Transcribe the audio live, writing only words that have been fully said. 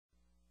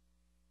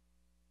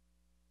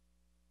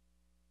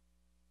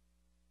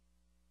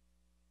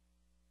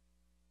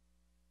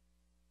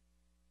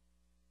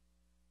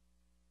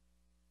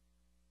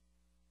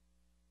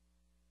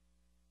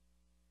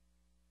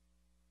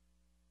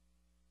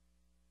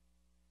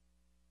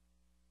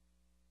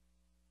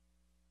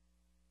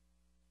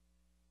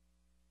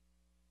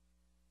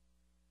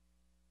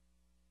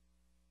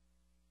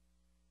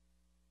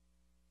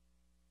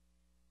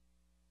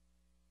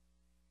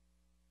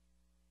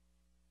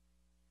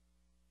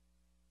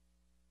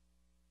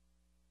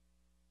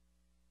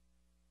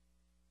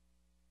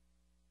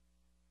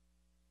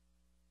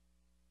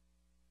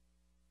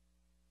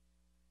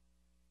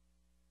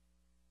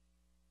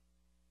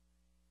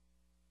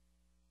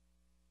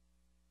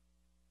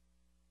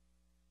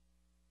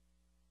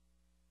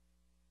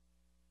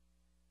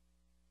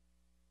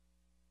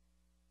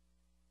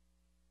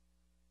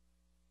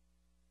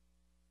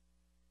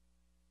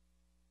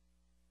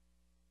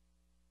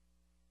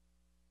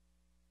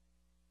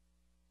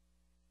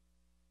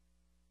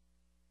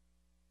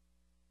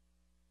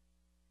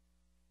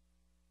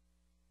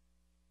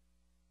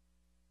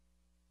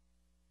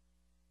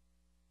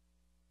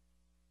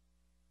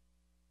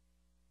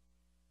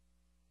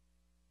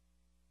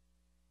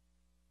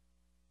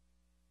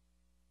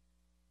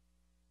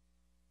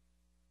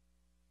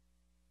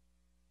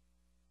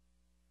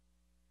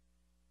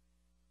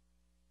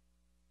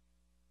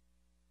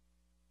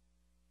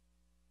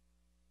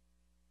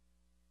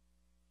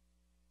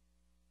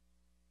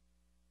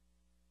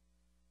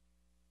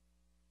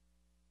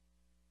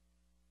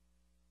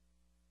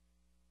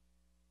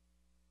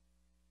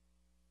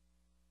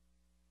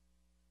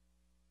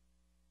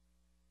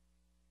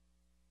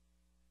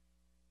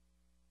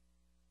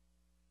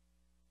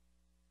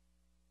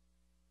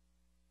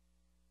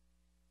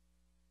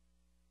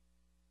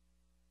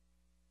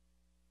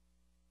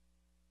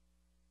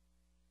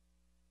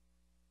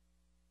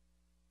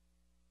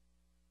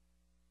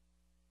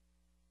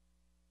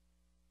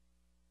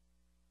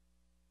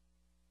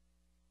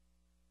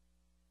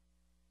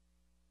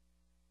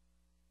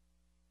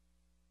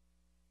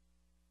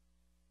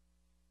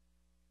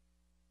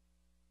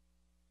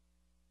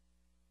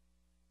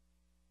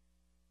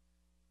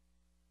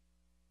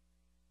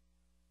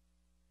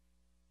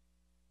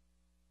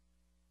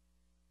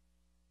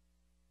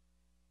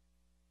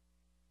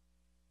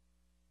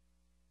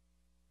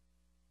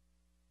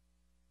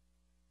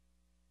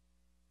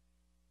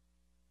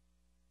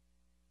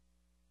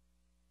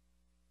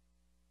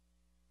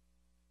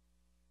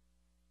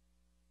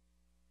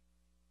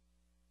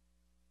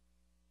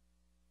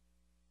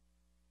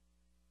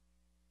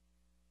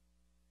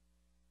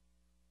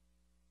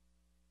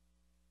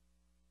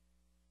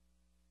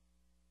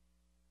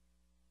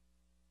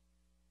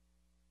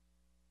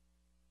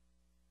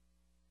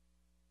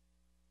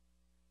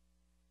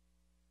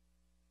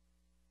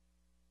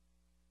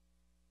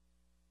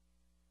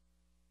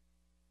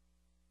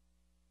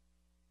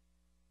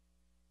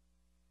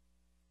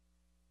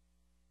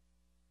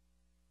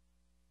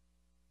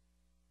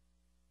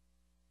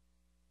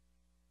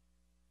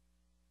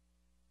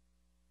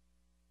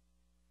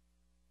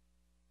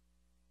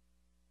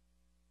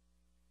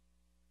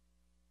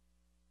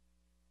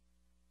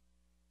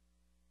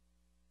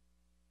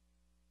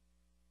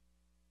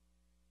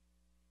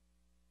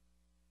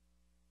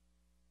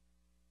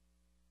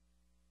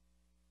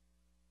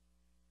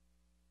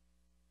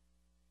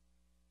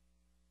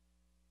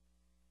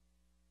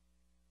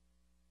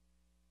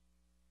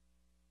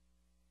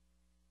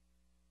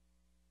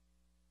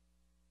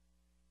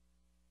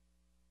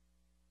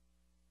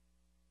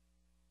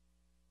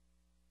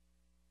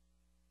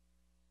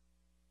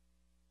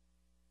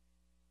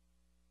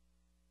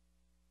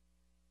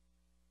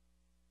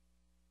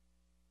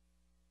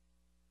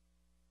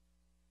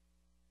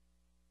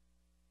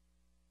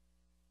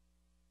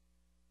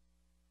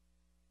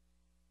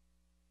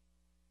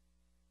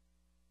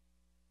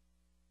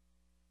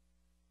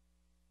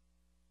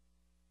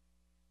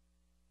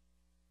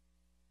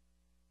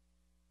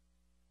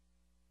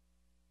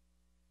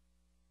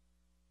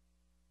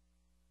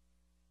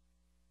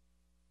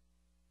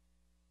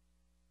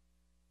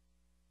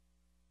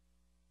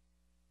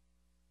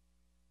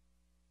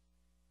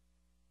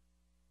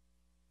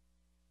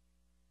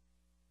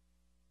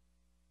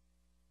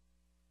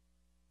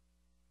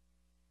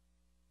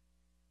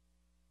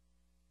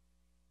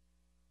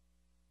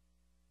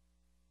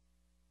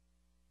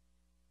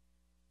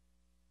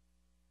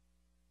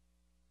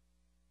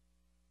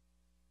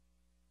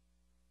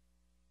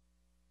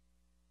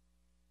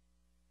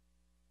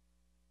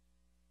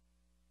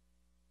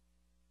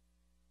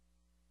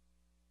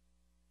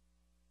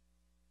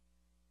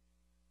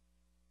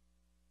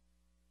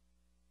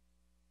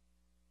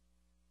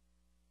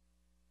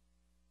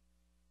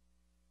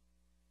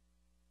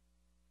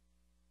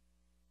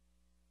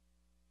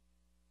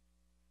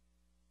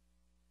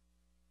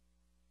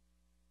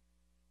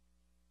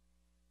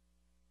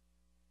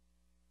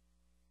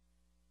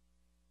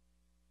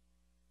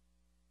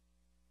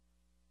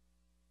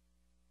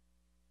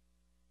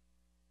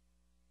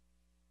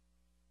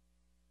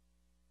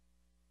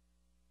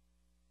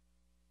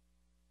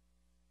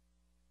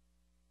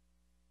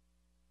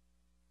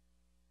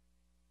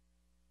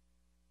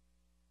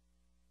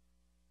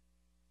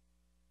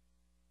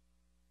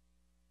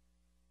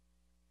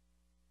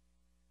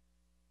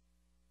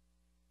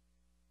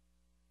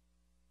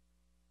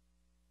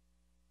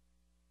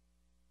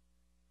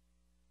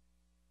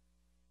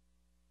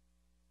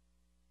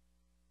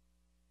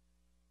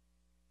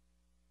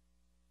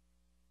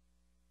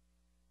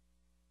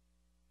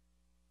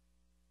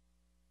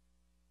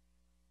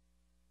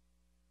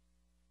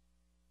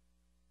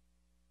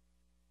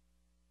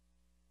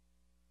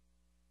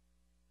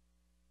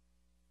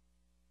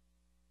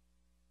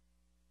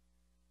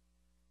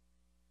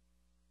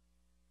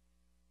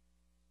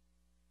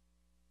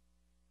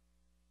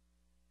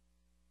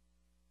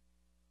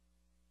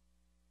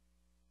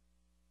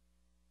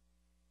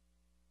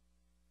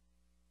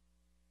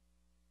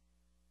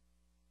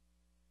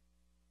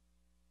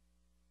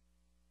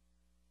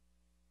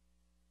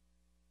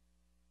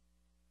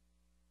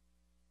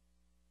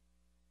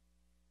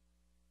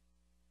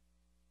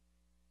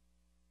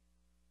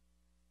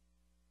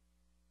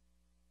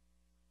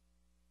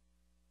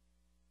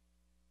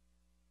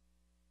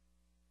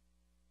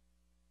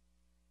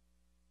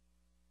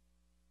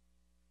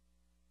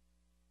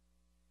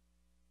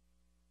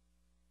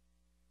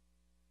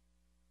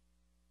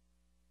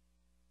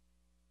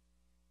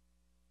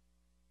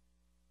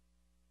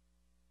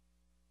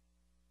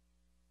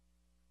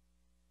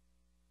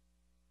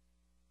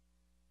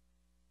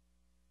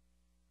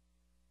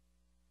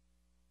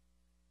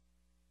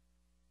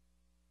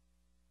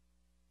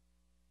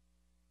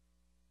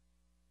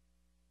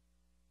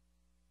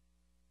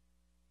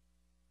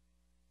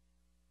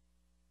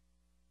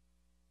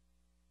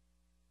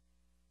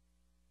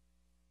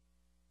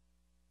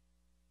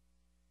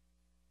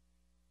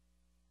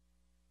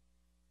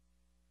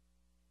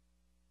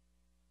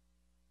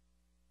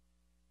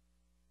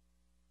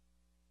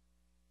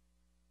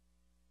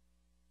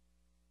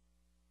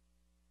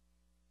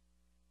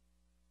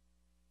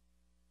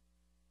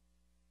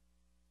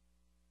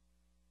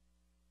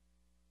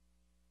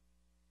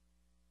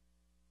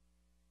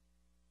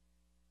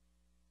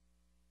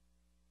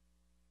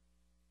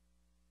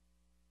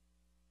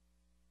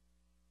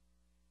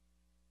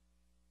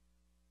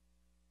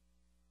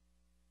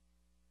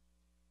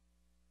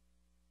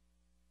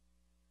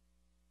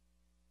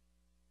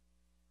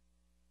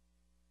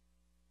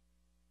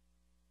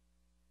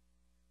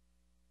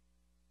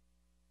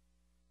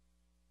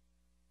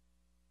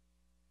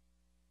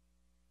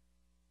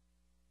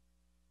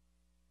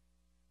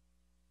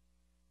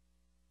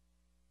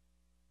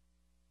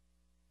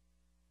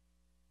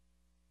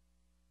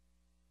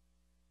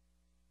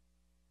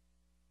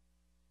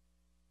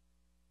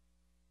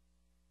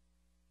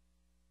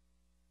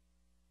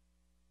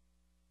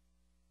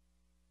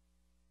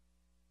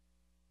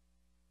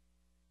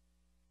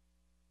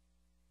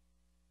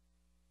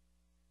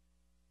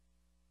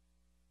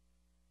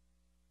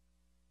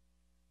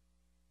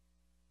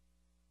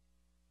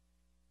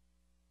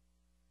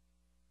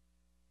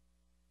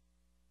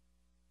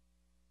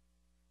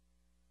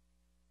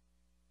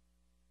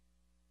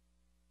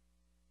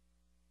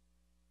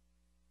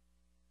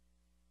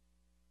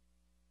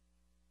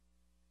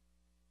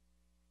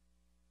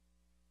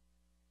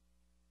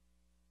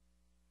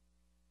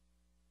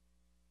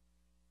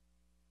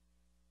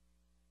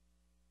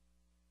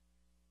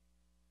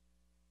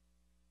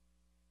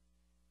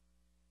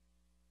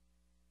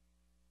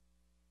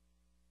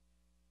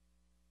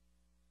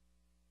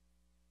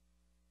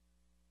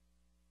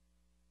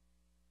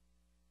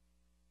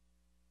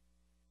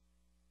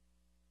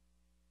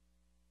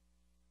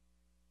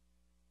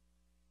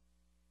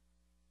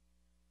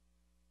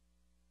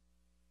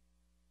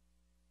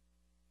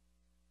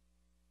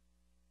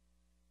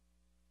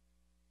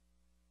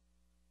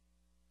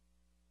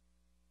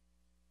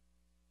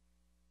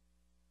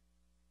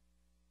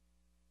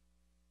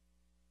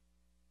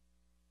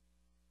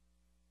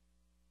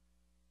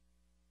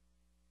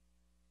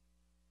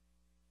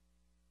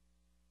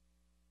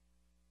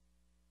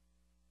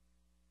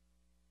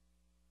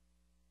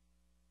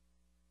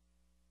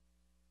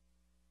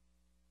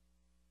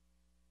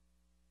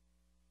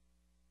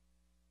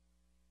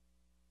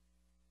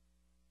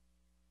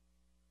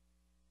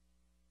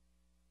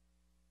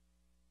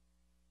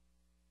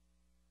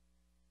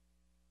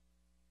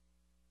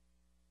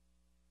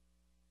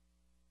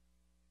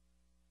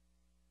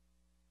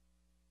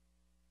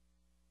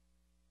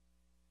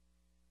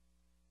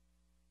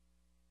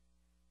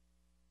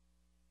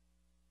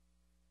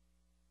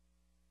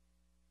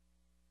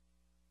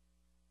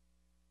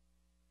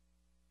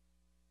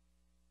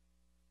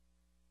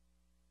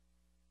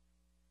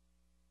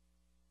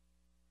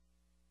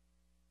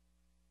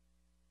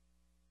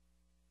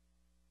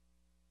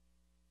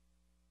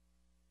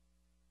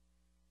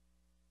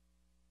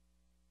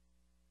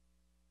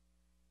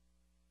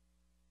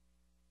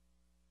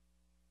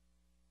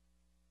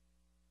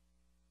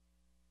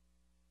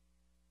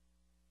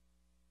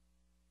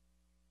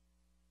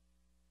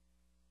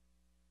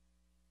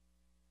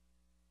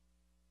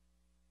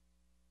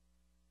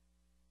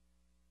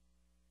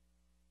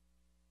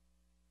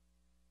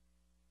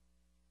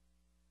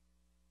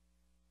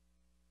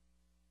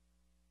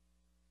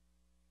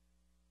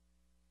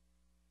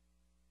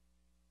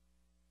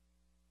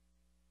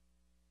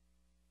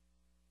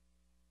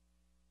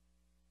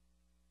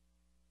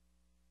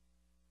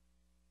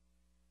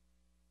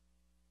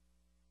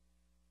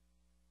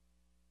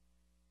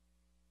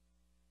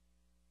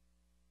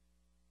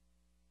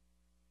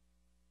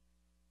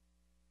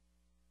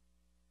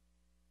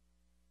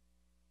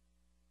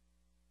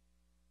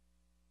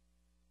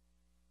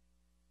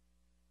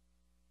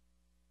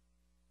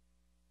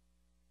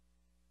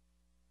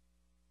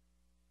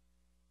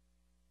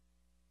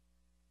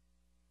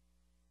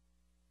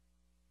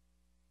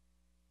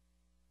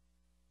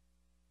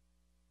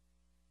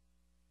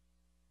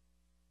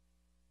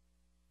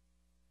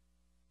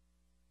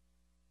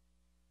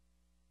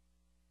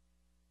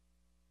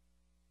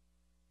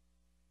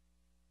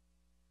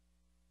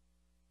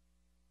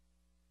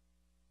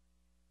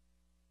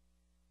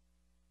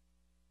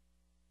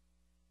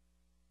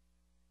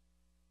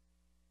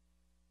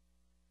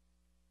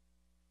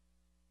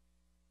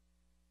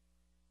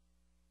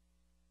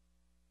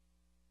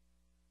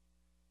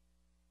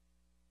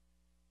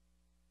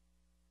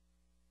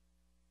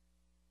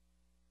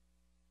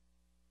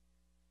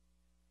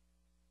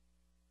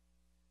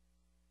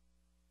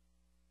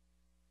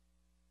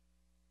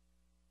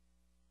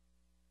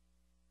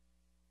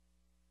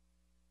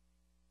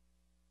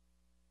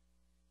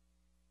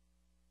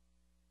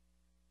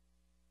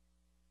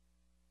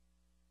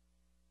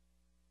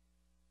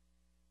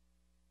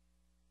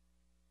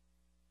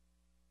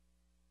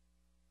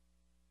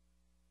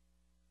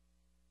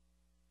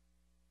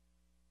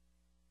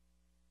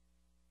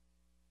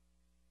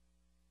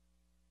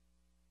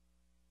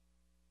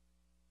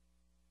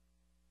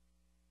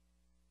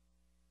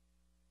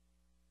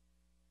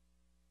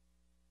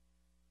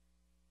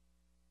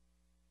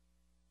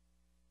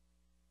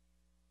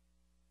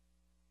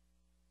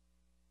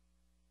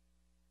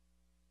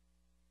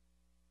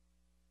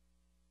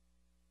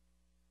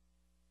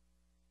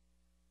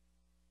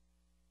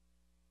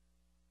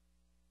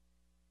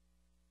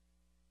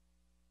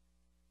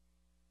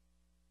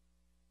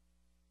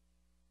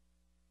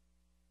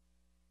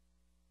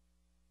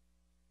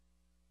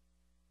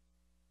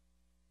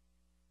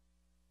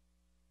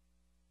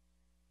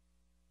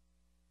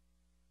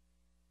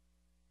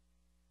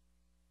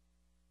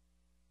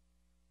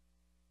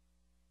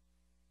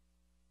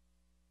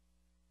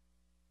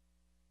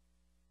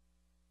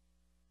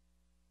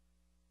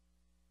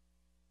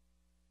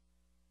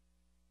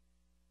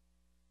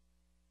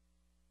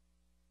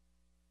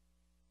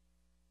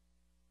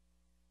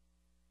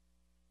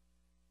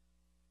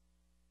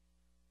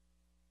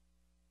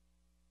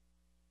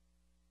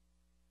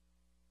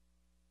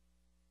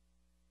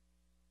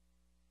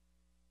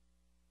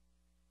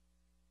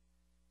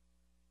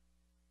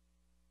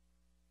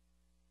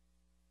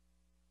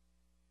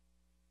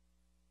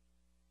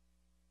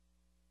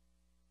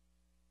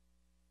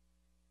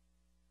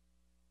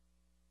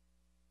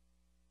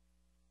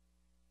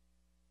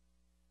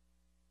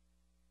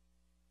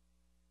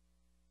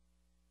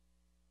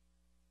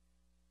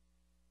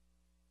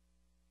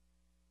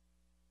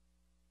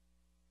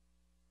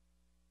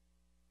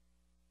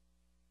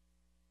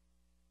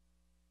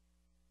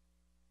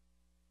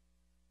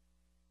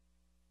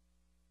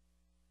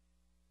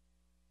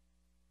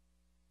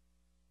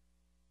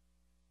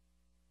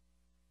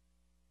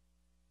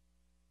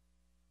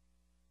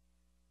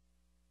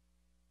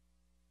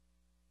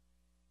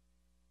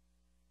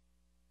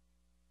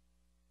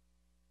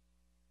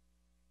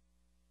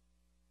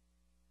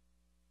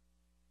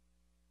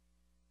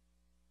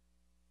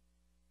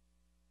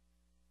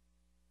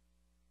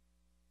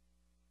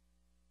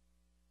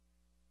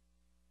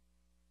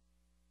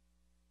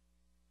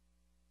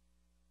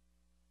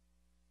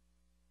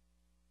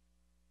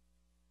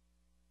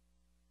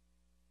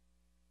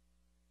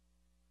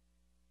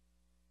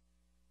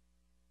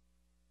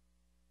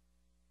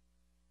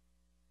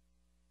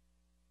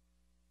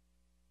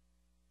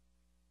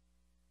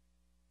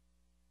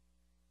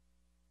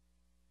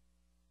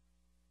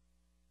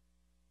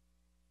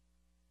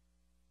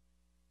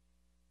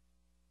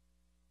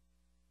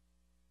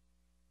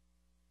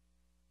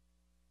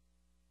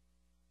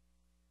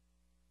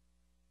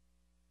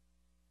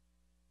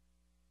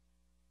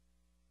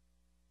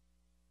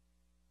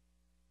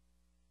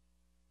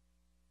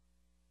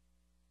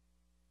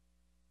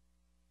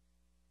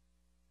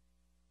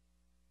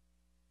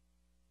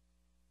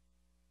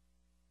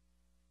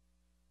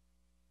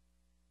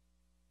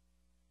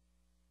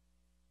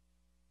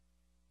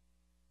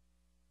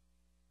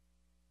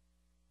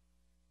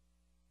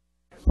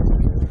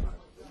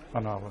Oh,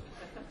 no.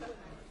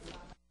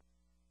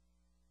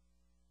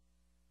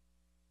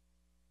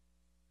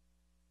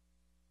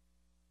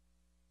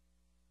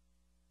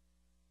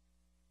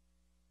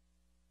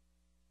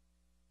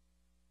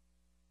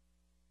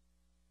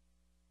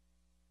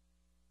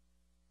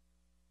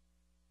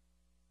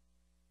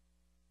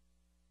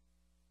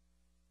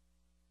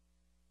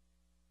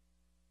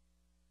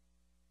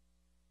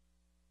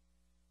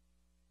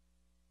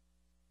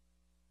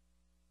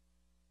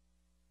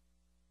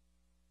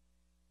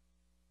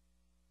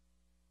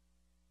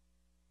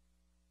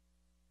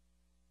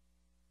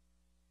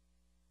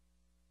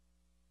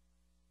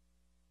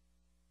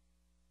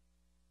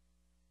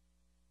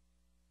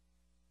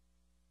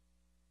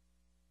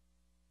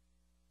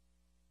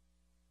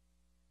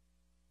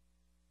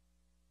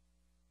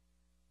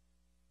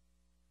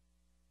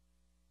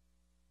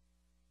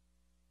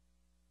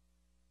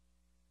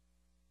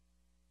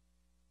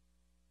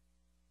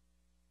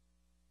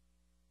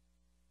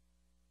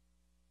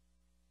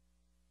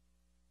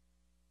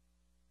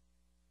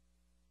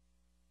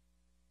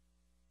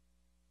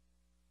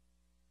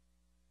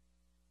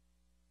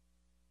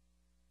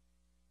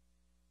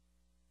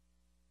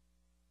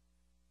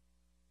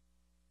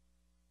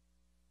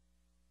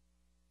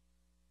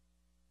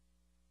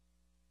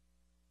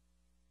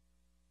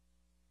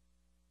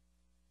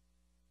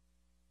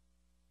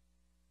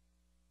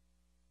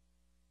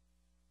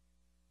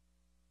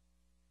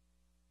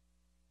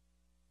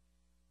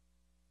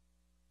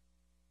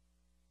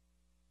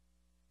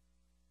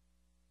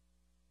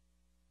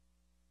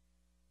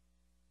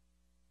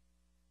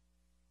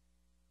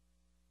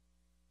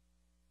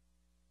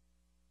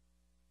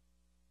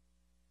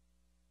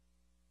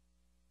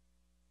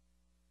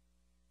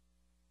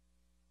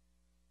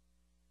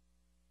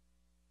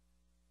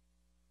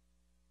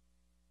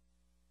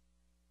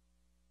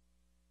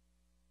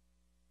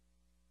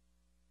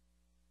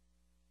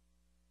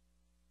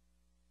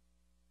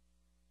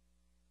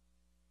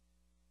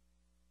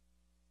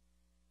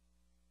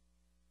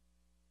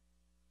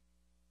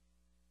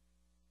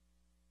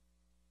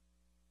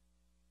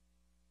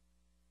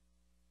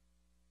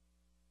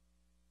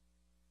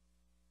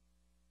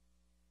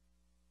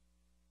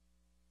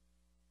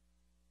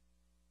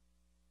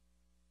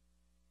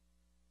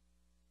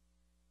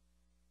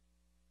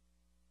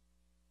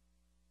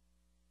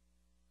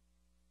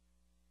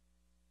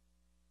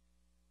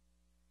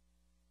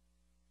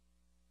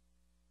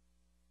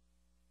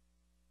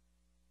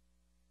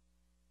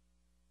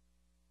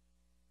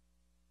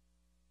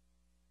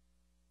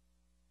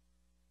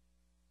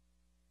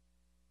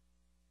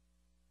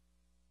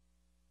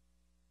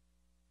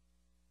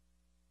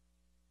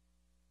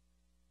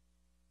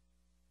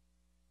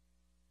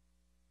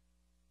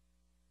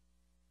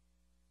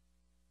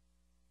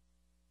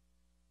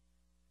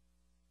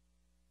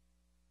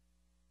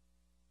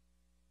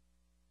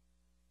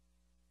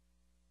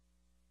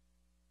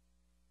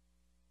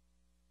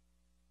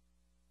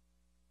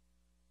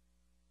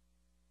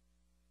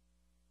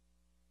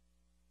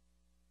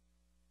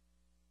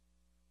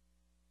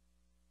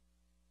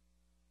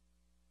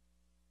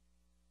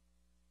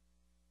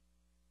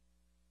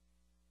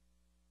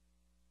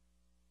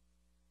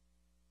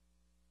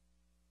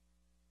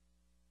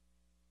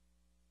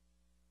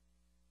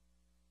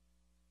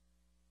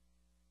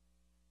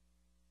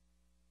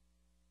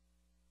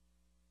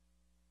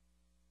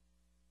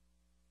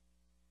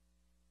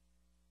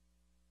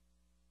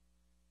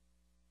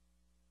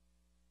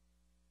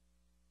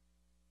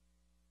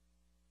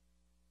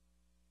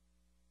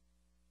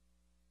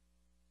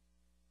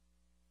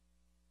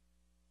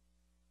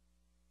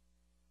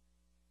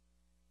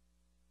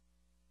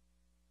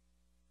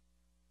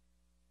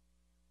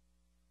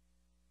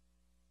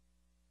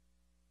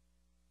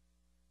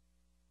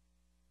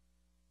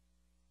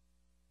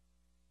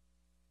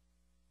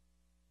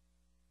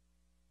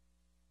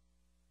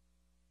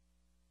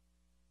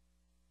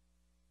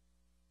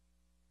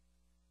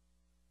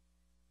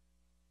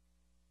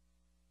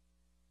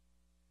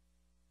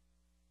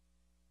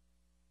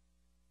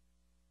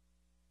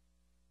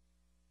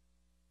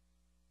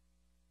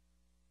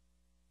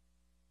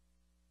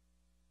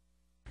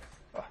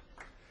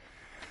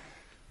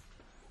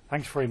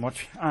 Thanks very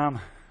much.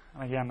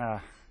 Again,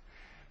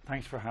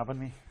 thanks for having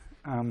me.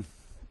 I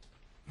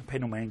pay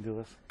no mind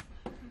to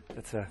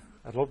this.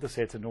 I'd love to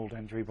say it's an old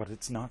injury, but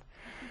it's not.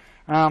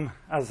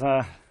 As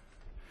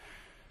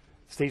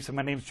Steve said,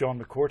 my name's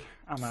Jon McCourt.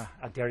 I'm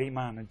a Derry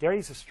man, and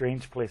Derry's a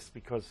strange place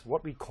because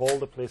what we call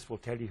the place will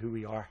tell you who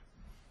we are.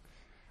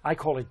 I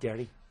call it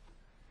Derry.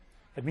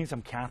 It means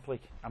I'm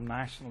Catholic, I'm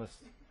nationalist,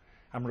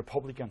 I'm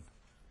Republican.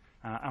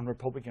 I'm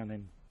Republican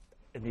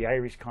in the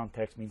Irish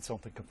context means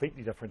something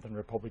completely different than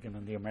Republican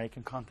in the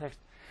American context.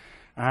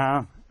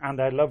 And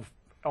I live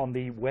on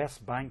the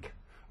west bank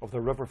of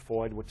the River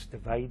Foyle, which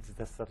divides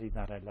the city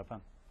that I live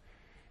in.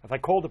 If I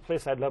called the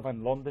place I live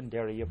in London,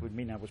 Derry, it would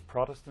mean I was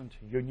Protestant,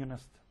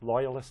 Unionist,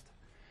 Loyalist,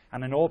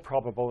 and in all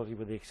probability,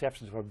 with the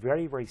exceptions of a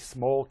very, very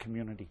small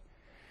community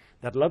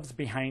that lives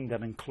behind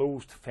an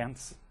enclosed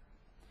fence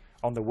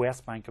on the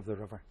west bank of the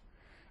river,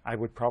 I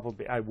would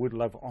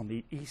live on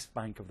the east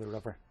bank of the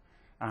river.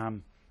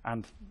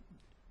 And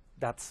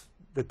that's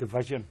the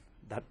division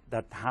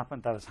that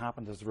has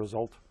happened as a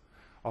result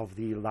of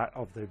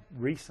the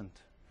recent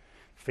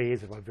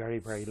phase of a very,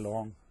 very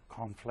long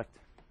conflict.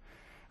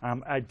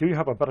 I do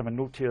have a bit of a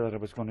note here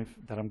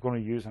that I'm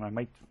going to use, and I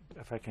might,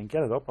 if I can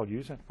get it up, I'll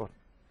use it. But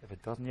if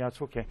it doesn't, yeah,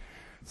 it's okay.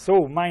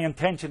 So my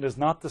intention is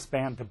not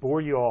to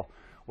bore you all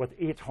with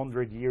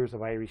 800 years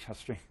of Irish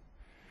history.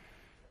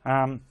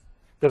 The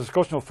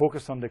discussion will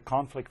focus on the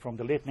conflict from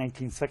the late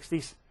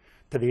 1960s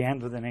to the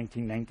end of the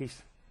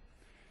 1990s.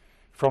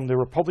 From the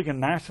Republican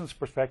nationalist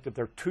perspective,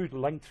 there are two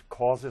linked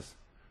causes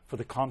for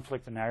the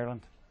conflict in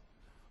Ireland.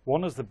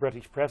 One is the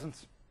British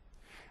presence,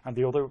 and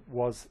the other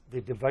was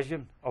the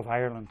division of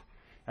Ireland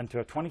into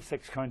a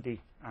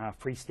 26-county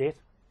free state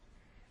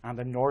and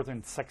a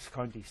northern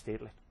 6-county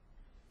statelet.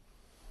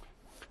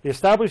 The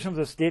establishment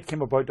of the state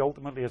came about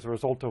ultimately as a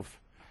result of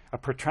a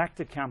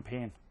protracted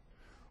campaign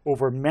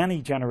over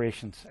many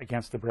generations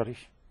against the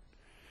British.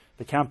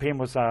 The campaign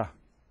was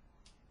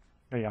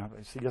yeah,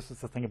 see, this is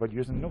the thing about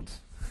using notes.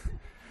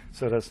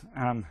 So it is.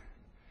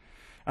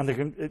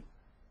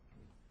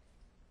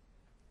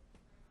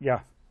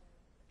 Yeah,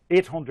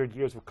 800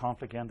 years of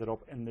conflict ended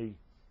up in the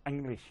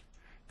English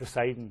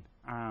deciding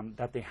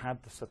that they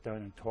had to sit down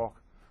and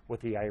talk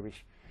with the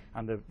Irish.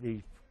 And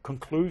the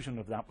conclusion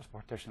of that was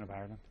partition of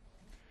Ireland.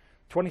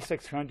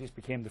 26 counties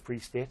became the Free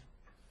State,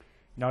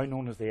 now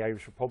known as the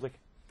Irish Republic.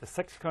 The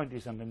 6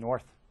 counties in the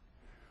north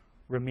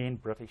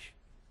remained British.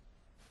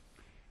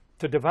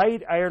 To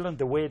divide Ireland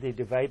the way they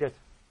did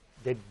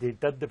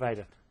divide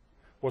it,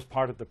 was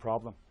part of the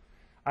problem.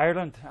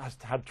 Ireland has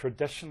had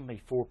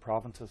traditionally 4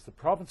 provinces. The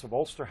province of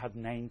Ulster had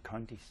 9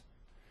 counties.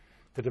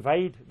 To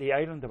divide the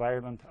island of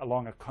Ireland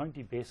along a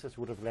county basis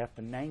would have left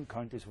the 9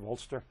 counties of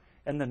Ulster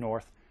in the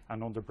north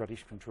and under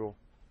British control.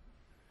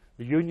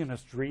 The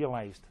Unionists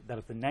realised that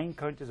if the 9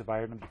 counties of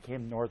Ireland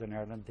became Northern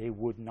Ireland, they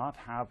would not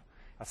have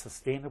a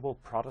sustainable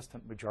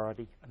Protestant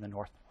majority in the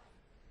north.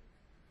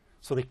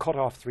 So they cut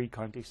off 3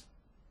 counties.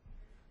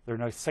 There are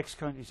now 6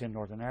 counties in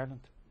Northern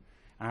Ireland,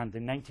 and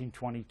in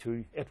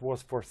 1922 it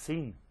was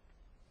foreseen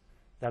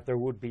that there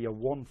would be a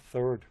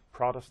 1/3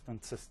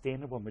 Protestant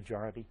sustainable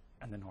majority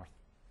in the north.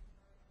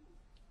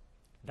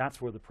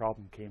 That's where the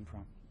problem came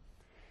from.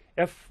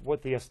 If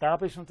with the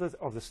establishment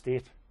of the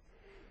state,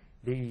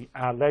 the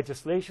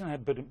legislation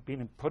had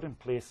been put in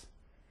place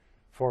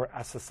for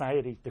a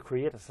society, to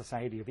create a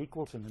society of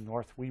equals in the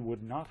north, we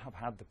would not have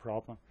had the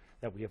problem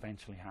that we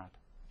eventually had.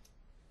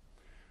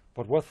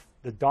 But with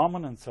the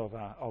dominance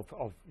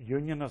of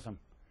unionism,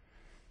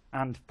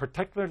 and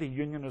particularly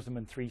unionism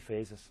in 3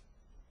 phases.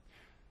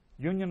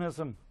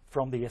 Unionism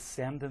from the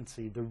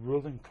ascendancy, the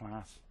ruling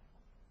class,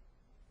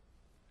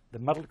 the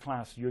middle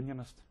class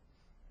unionist,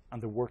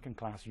 and the working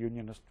class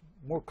unionist,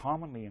 more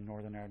commonly in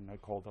Northern Ireland now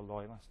called the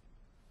loyalist.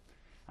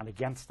 And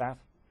against that,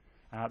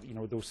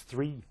 those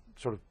 3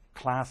 sort of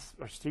class,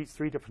 or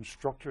 3 different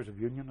structures of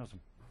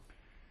unionism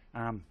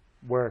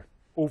were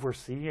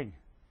overseeing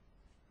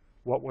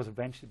what was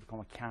eventually become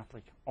a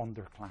Catholic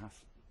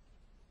underclass.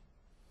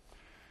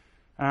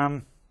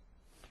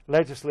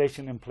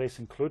 Legislation in place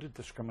included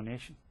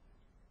discrimination.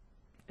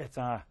 It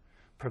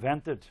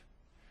prevented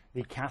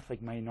the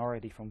Catholic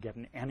minority from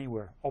getting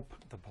anywhere up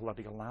the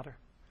political ladder.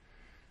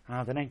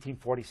 The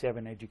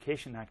 1947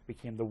 Education Act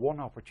became the one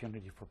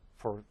opportunity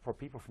for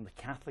people from the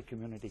Catholic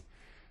community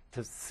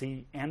to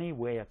see any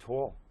way at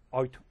all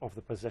out of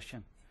the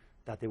position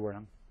that they were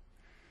in.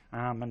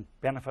 And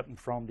benefiting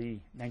from the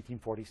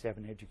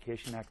 1947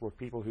 Education Act were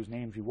people whose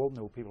names you will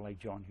know, people like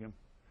John Hume,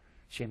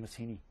 Seamus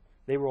Heaney.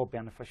 They were all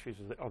beneficiaries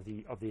of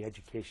the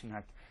Education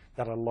Act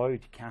that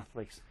allowed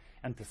Catholics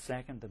into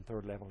 2nd and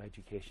 3rd level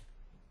education.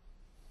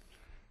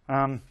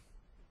 I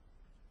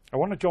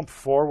want to jump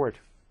forward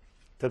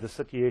to the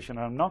situation,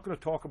 and I'm not going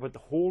to talk about the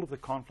whole of the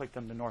conflict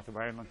in the north of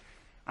Ireland.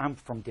 I'm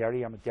from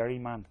Derry, I'm a Derry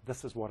man,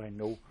 this is what I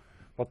know.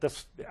 But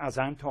this, as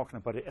I'm talking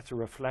about it, it's a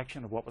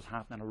reflection of what was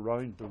happening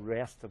around the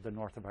rest of the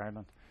north of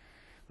Ireland.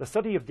 The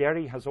city of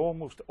Derry has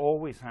almost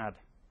always had,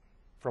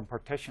 from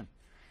partition,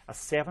 a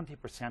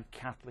 70%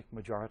 Catholic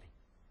majority.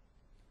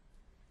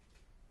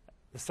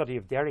 The city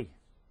of Derry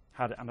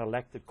had an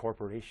elected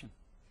corporation.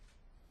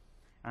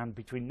 And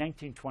between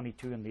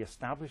 1922 and the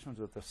establishment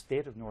of the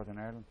state of Northern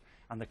Ireland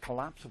and the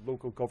collapse of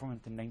local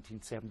government in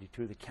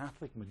 1972, the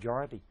Catholic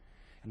majority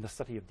in the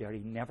city of Derry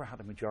never had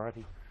a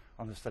majority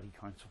on the city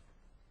council.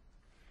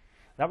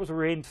 That was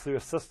arranged through a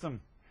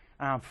system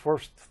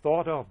first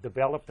thought of,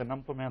 developed and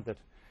implemented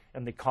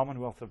in the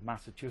Commonwealth of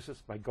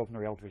Massachusetts by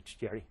Governor Eldridge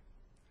Gerry.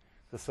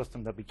 The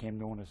system that became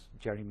known as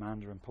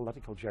gerrymandering,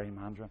 political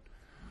gerrymandering,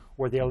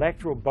 where the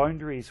electoral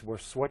boundaries were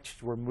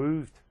switched, were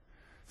moved,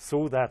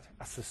 so that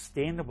a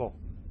sustainable,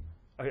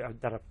 a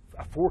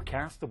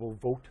forecastable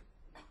vote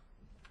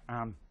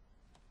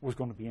was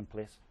going to be in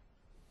place.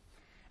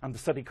 And the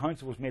city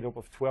council was made up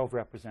of 12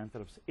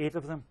 representatives. 8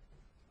 of them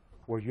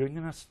were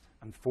unionists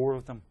and 4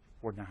 of them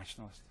were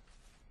nationalists.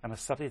 In a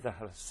city that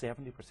had a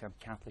 70%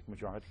 Catholic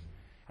majority.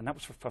 And that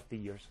was for 50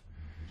 years.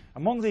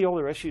 Among the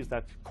other issues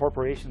that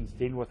corporations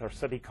deal with, or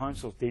city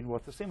councils deal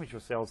with, the same as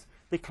yourselves,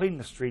 they clean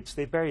the streets,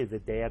 they bury the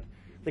dead,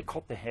 They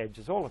cut the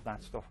hedges, all of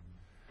that stuff.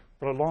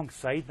 But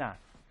alongside that,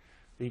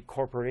 the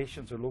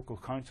corporations or local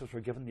councils were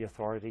given the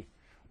authority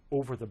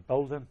over the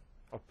building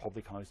of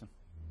public housing.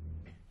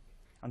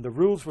 And the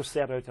rules were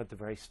set out at the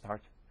very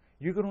start.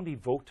 You could only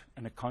vote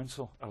in a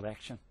council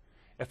election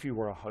if you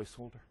were a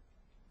householder.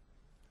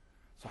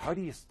 So how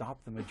do you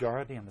stop the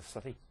majority in the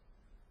city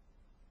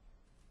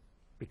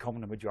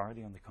becoming a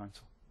majority on the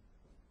council?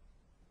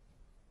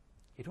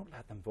 You don't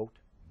let them vote.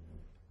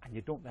 And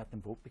you don't let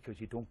them vote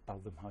because you don't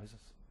build them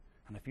houses.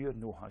 And if you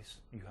had no house,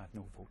 you had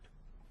no vote.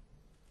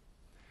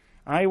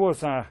 I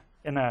was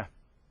in an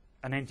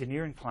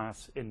engineering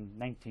class in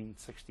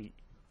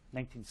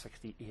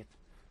 1968.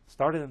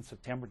 Started in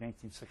September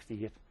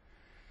 1968.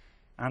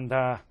 And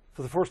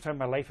for the first time in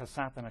my life, I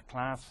sat in a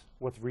class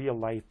with real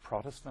live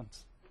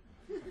Protestants.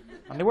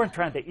 And they weren't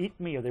trying to eat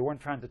me, or they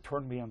weren't trying to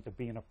turn me into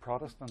being a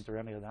Protestant or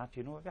any of that.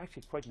 You know, they're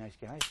actually quite nice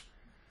guys.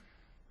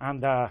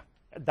 And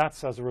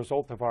that's as a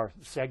result of our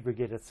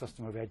segregated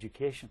system of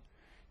education.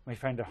 You may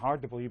find it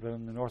hard to believe, but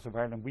in the north of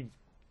Ireland, we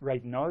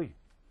right now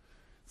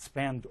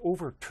spend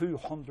over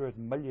 £200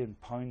 million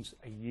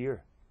a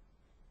year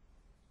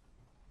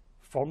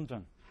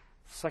funding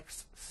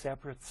 6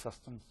 separate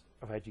systems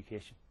of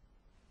education.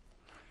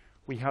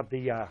 We have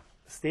the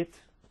state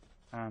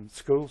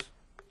schools.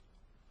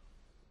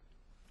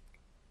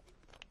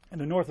 In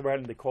the north of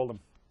Ireland, they call them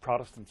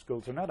Protestant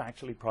schools. They're not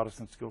actually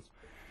Protestant schools.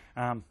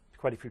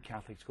 Quite a few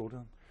Catholics go to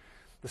them.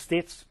 The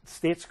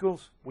state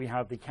schools, we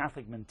have the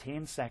Catholic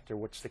maintained sector,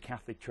 which the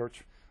Catholic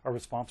Church are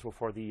responsible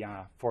for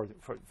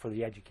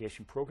the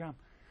education program.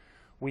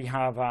 We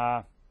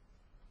have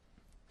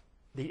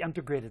the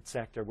integrated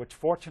sector, which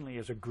fortunately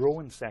is a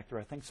growing sector.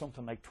 I think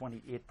something like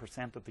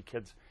 28% of the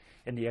kids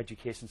in the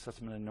education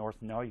system in the north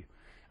now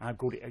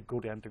go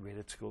to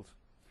integrated schools,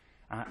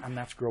 and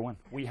that's growing.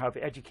 We have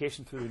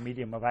education through the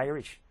medium of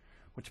Irish,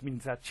 which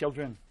means that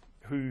children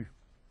who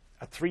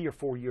at 3 or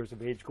 4 years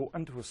of age go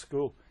into a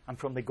school, and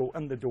from they go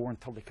in the door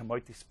until they come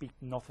out, they speak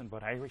nothing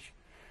but Irish.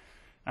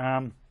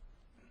 And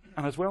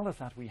as well as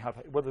that, we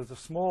have, well, there's a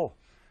small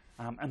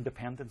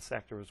independent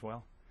sector as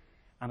well.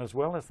 And as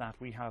well as that,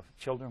 we have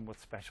children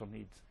with special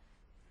needs.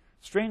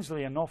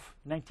 Strangely enough,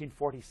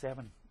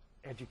 1947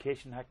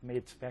 Education Act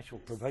made special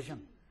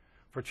provision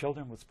for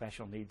children with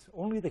special needs.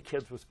 Only the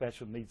kids with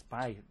special needs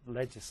by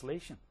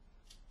legislation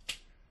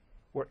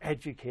were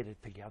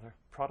educated together.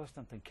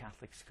 Protestant and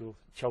Catholic school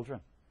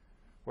children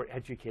were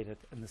educated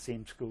in the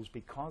same schools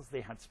because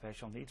they had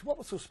special needs. What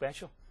was so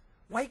special?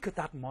 Why could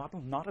that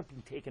model not have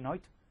been taken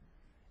out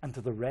into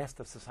the rest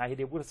of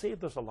society? It would have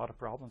saved us a lot of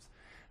problems.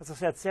 As I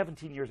said,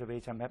 17 years of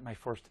age, I met my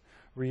first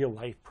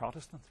real-life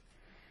Protestant.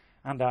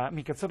 And I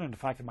mean, considering the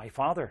fact that my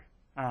father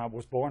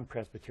was born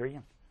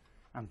Presbyterian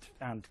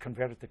and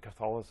converted to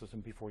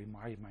Catholicism before he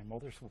married my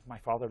mother, so my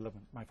father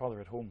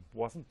at home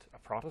wasn't a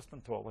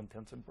Protestant to all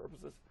intents and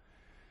purposes.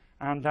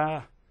 And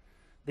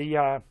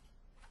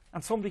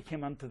and somebody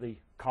came into the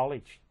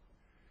college,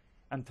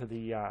 into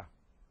the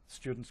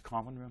students'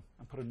 common room,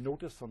 and put a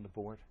notice on the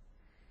board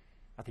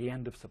at the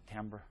end of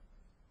September,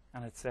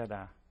 and it said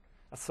a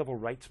civil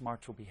rights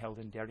march will be held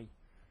in Derry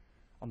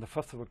on the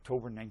 5th of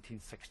October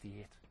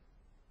 1968.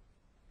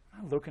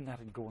 I'm looking at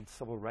it going,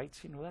 civil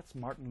rights, you know, that's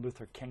Martin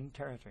Luther King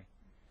territory.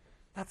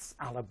 That's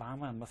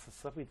Alabama and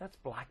Mississippi. That's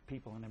black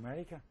people in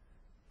America.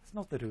 It's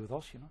nothing to do with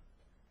us, you know.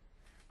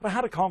 But I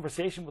had a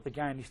conversation with the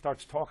guy, and he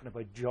starts talking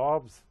about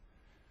jobs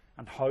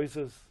and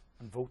houses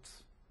and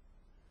votes.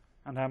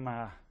 And I'm,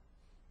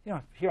 you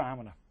know, here I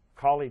am in a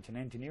college and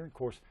engineering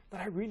course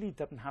that I really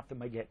didn't have to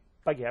make a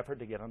big effort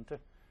to get into.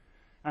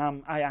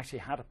 I actually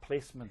had a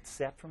placement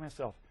set for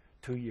myself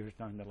 2 years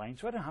down the line,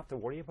 so I didn't have to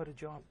worry about a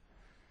job.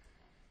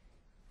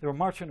 They were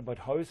marching about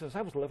houses.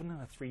 I was living in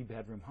a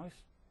 3-bedroom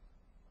house.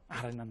 I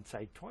had an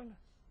inside toilet.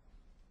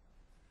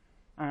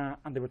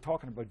 And they were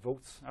talking about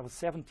votes. I was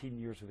 17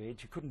 years of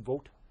age. You couldn't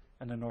vote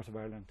in the north of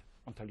Ireland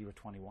until you were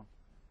 21.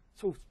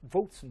 So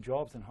votes and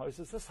jobs and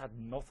houses, this had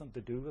nothing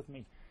to do with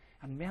me.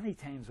 And many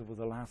times over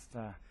the last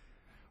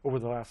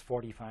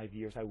 45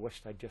 years, I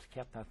wished I'd just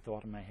kept that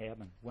thought in my head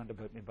and went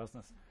about my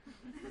business.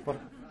 But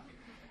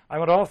I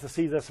went off to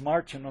see this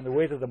march, and on the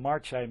way to the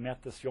march, I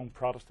met this young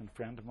Protestant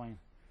friend of mine.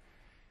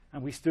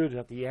 And we stood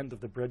at the end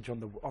of the bridge on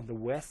the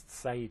west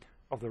side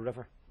of the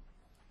river,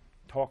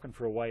 talking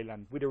for a while.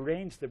 And we'd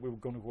arranged that we were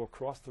going to go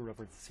across the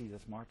river to see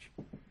this march.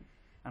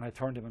 And I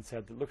turned to him and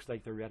said, "It looks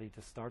like they're ready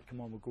to start.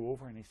 Come on, we'll go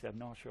over." And he said,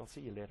 "No, sure, I'll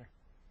see you later."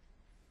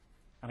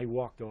 And he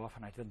walked off,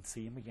 and I didn't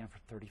see him again for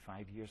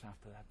 35 years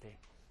after that day.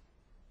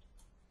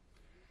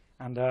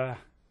 And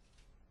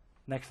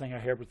next thing I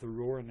heard was the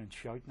roaring and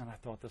shouting, and I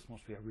thought this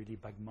must be a really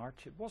big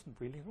march. It wasn't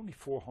really. There were only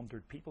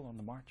 400 people on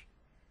the march.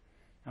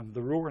 And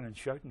the roaring and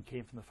shouting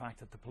came from the fact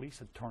that the police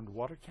had turned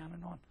water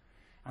cannon on,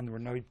 and they were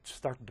now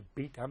starting to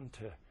beat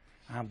into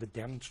the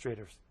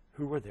demonstrators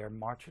who were there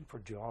marching for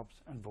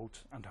jobs and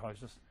votes and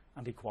houses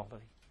and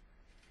equality.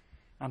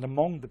 And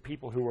among the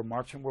people who were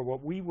marching were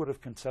what we would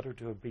have considered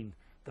to have been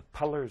the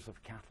pillars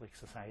of Catholic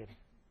society.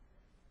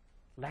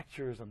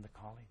 Lecturers in the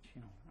college,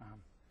 you know,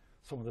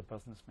 some of the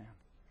businessmen,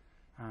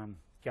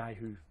 guy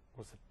who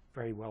was a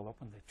very well up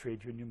in the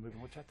trade union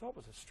movement, which I thought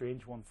was a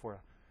strange one for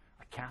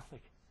a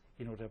Catholic,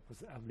 you know, that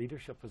was a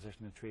leadership position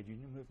in the trade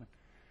union movement.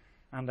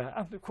 And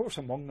of course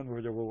among them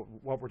were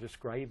what were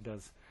described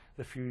as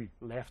the few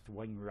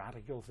left-wing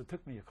radicals. It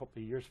took me a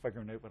couple of years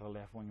figuring out what a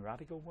left-wing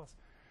radical was.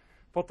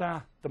 But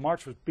the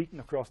march was beaten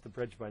across the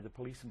bridge by the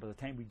police, and by the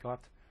time we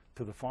got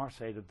to the far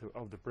side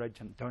of the bridge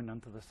and down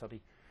into the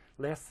city,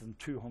 less than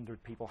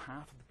 200 people,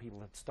 half of the people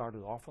that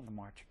started off on the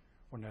march,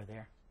 were now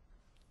there.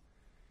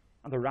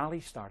 And the rally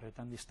started,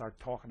 and they started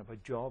talking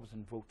about jobs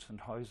and votes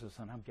and houses,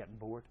 and I'm getting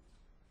bored.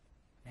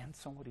 And then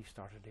somebody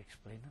started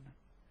explaining it.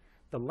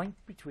 The link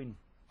between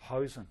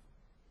housing,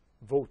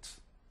 votes,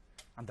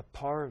 and the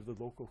power of the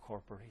local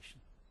corporation.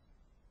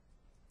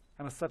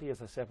 And a city,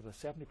 as I said, with a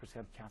 70%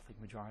 Catholic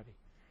majority,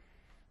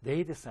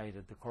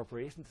 the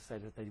corporation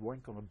decided they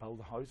weren't going to build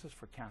the houses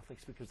for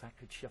Catholics because that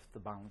could shift the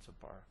balance of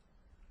power.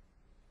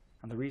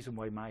 And the reason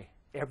why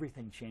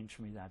everything changed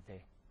for me that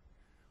day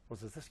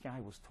was as this guy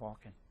was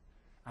talking,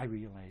 I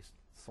realized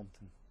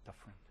something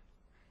different.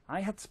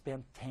 I had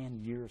spent 10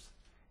 years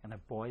in a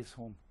boys'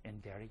 home in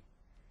Derry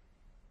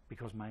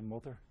because my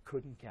mother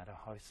couldn't get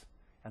a house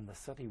in the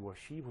city where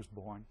she was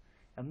born,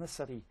 in the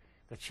city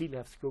that she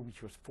left school when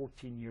she was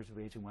 14 years of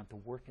age and went to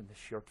work in the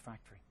shirt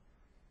factory.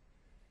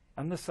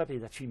 In the city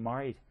that she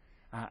married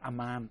a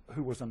man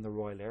who was in the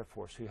Royal Air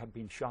Force, who had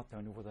been shot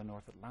down over the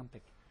North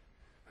Atlantic,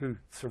 who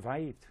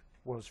survived,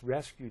 was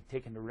rescued,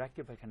 taken to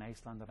Reykjavik in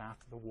Iceland, and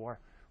after the war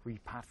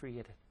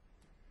repatriated,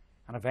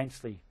 and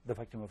eventually the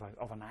victim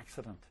of an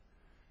accident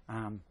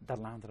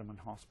that landed him in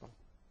hospital.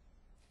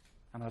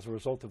 And as a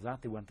result of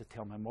that, they went to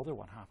tell my mother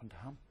what happened to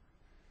him.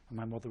 And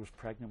my mother was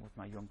pregnant with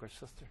my younger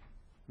sister.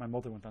 My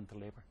mother went into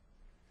labour,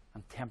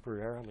 and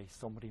temporarily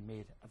somebody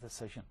made a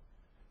decision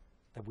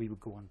that we would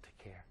go into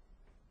care.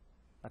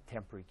 That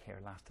temporary care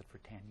lasted for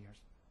 10 years.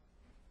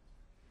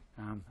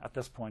 At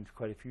this point,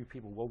 quite a few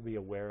people will be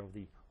aware of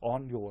the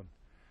ongoing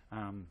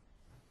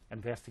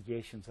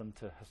investigations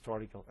into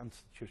historical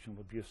institutional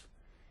abuse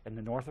in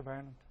the north of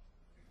Ireland.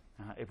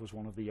 It was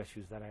one of the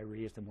issues that I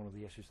raised and one of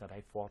the issues that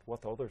I fought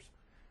with others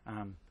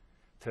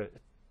to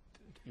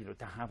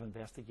have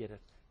investigated.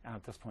 And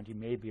at this point, you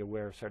may be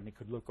aware, certainly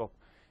could look up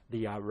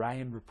the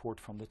Ryan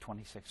report from the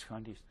 26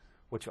 counties,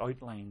 which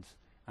outlines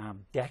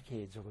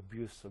decades of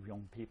abuse of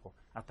young people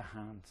at the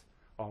hands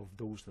of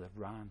those that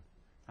ran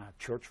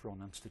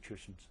church-run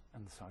institutions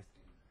in the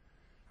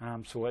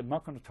south. So I'm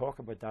not going to talk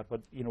about that,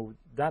 but you know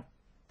that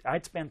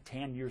I'd spent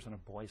 10 years in a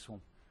boys'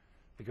 home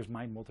because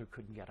my mother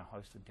couldn't get a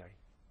house in Derry.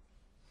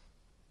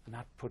 And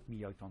that put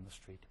me out on the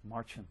street,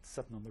 marching,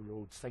 sitting on the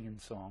road, singing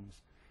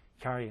songs,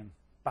 carrying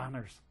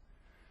banners,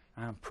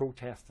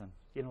 protesting,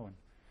 you know.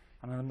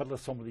 And in the middle of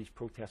some of these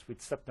protests,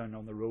 we'd sit down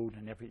on the road,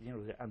 and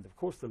and of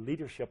course the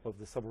leadership of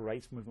the civil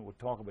rights movement would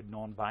talk about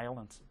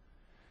non-violence.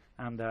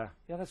 And yeah,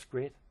 that's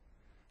great.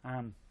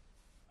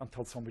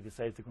 Until somebody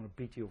decides they're going to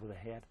beat you over the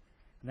head.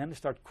 And then they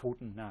start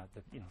quoting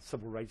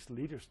civil rights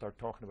leaders start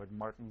talking about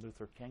Martin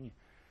Luther King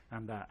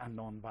and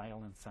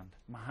non-violence, and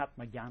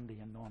Mahatma Gandhi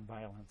and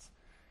non-violence.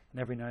 And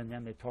every now and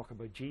then they talk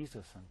about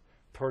Jesus and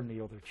turn the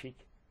other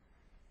cheek.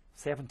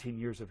 17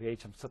 years of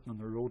age, I'm sitting on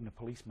the road and a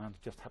policeman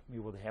just hit me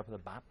over the head with a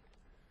bat.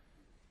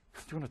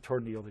 Do you want to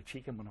turn the other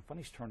cheek? And when I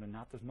finish turning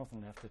that, there's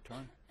nothing left to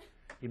turn.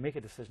 You make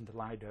a decision to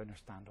lie down or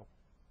stand up.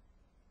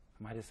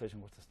 And my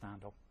decision was to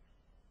stand up.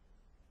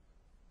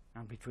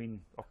 And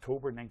between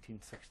October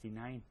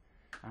 1969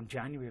 and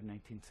January of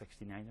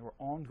 1969, there were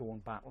ongoing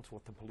battles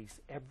with the police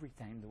every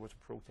time there was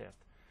a protest.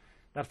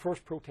 That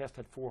first protest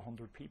had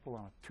 400 people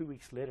on it. 2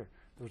 weeks later,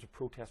 there was a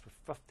protest with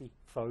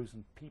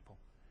 50,000 people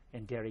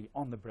in Derry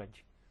on the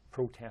bridge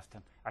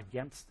protesting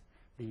against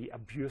the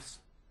abuse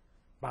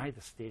by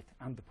the state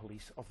and the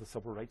police of the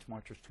civil rights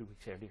marchers 2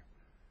 weeks earlier.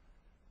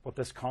 But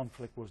this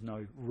conflict was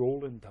now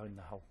rolling down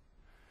the hill.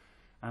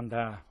 And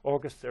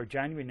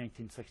January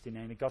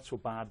 1969, it got so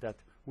bad that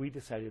we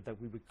decided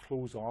that we would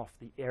close off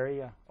the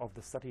area of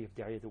the city of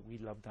Derry that we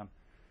lived in.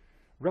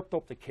 Ripped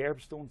up the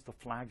curbstones, the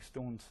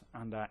flagstones,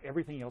 and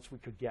everything else we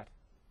could get,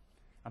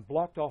 and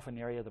blocked off an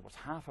area that was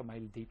half a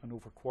mile deep and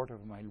over a quarter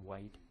of a mile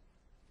wide.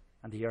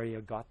 And the area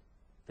got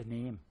the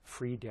name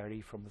Free Derry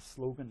from the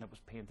slogan that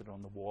was painted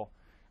on the wall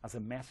as a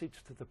message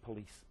to the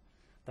police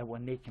that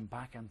when they came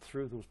back and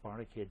through those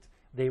barricades,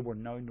 they were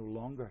now no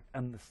longer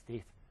in the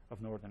state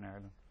of Northern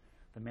Ireland.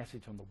 The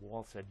message on the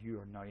wall said, "You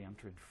are now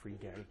entering Free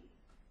Derry."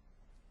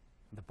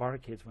 And the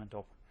barricades went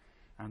up.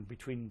 And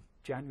between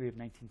January of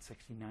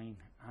 1969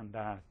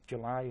 and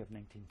July of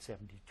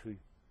 1972,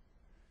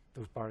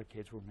 those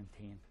barricades were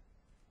maintained.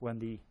 When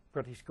the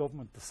British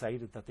government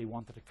decided that they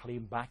wanted to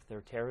claim back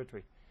their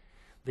territory,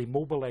 they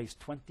mobilised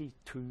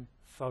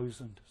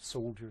 22,000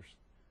 soldiers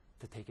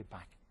to take it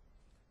back.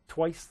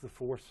 Twice the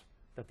force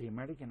that the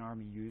American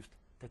army used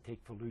to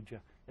take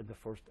Fallujah in the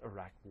first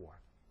Iraq war.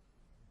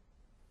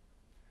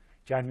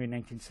 January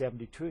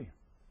 1972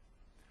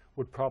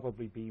 would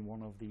probably be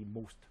one of the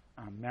most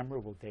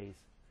memorable days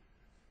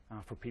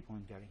for people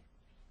in Derry.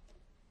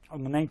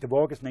 On the 9th of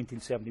August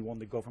 1971,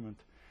 the government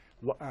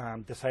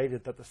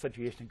decided that the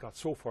situation got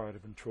so far out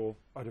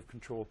of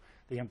control,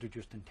 they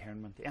introduced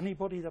internment.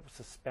 Anybody that was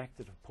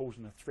suspected of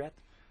posing a threat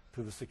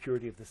to the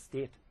security of the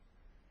state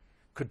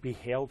could be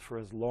held for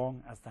as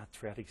long as that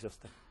threat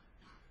existed.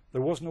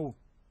 There was no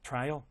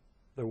trial.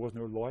 There was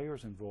no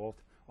lawyers involved.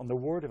 On the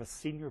word of a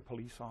senior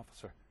police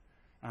officer,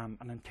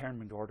 an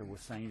internment order was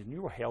signed, and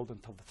you were held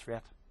until the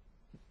threat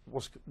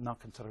was not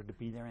considered to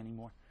be there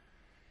anymore.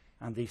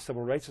 And the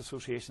Civil Rights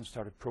Association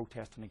started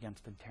protesting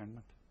against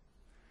internment.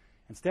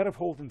 Instead of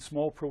holding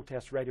small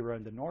protests right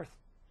around the north,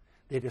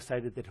 they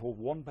decided they'd hold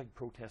one big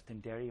protest in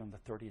Derry on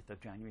the 30th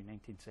of January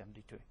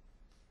 1972.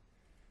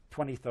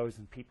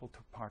 20,000 people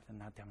took part in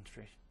that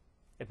demonstration.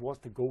 It was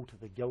to go to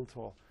the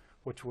Guildhall,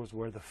 which was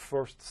where the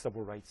first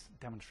civil rights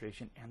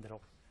demonstration ended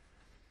up.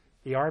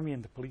 The army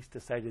and the police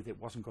decided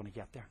it wasn't going to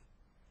get there.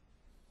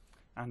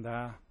 And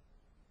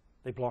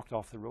they blocked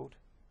off the road.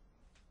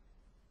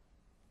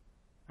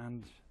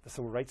 And the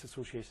Civil Rights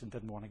Association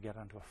didn't want to get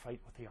into a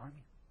fight with the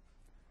army.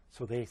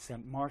 So they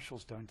sent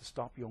marshals down to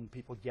stop young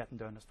people getting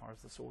down as far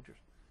as the soldiers.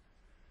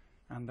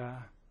 And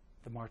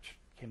the march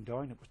came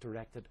down. It was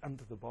directed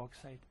into the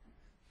bogside.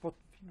 But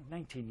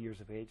 19 years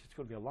of age, it's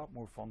going to be a lot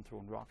more fun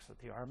throwing rocks at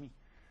the army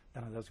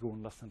than it is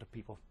going listening to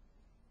people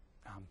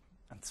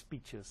and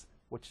speeches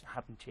which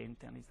hadn't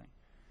changed anything.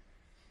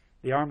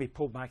 The army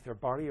pulled back their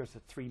barriers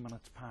at 3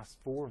 minutes past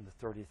 4 on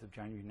the 30th of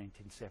January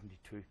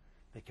 1972.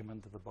 They came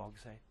into the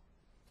bogside.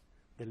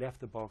 They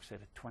left the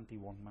bogside at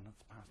 21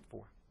 minutes past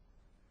 4.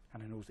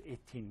 And in those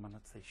 18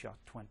 minutes, they shot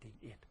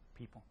 28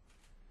 people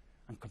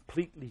and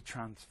completely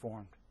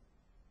transformed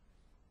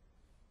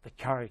the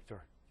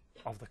character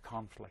of the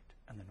conflict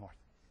in the north.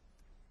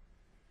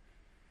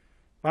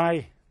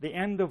 By the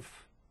end of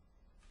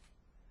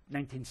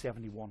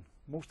 1971,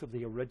 most of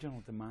the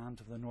original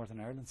demands of the Northern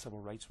Ireland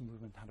civil rights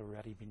movement had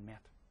already been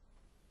met.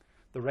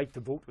 The right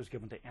to vote was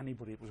given to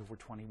anybody that was over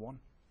 21.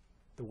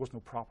 There was no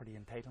property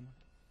entitlement.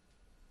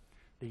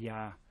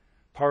 The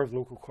power of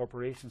local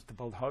corporations to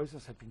build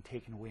houses had been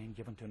taken away and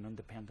given to an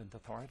independent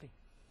authority.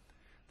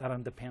 That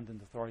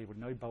independent authority would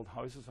now build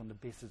houses on the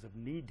basis of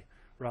need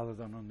rather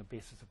than on the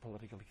basis of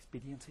political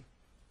expediency.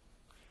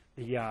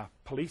 The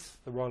police,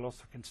 the Royal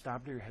Ulster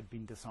Constabulary, had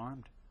been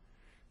disarmed.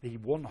 The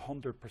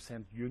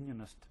 100%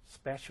 unionist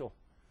special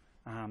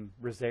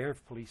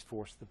reserve police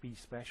force, the B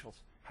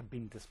Specials, had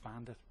been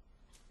disbanded.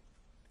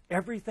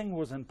 Everything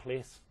was in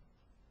place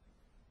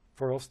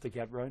for us to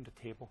get round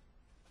the table,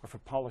 or for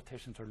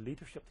politicians or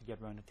leadership to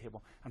get round the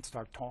table and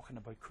start talking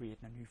about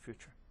creating a new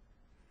future.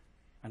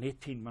 And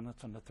 18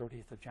 minutes on the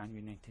 30th of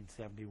January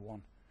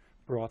 1971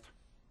 brought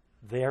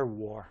their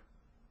war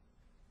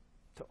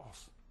to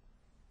us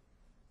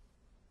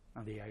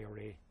and the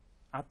IRA.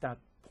 At that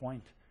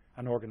point,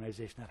 an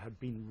organisation that had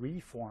been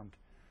reformed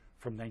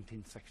from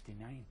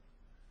 1969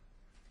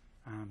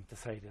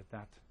 decided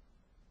that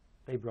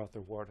they brought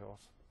their war to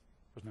us.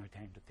 It was now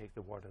time to take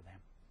the war to them.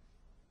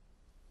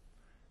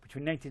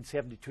 Between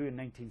 1972 and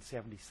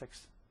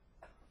 1976,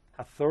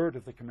 a third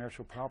of the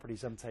commercial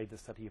properties inside the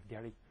city of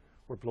Derry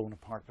were blown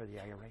apart by the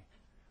IRA.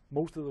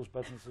 Most of those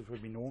businesses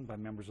would be owned by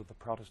members of the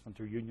Protestant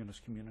or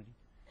Unionist community.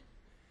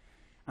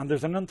 And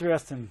there's an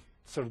interesting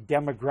sort of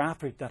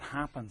demographic that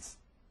happens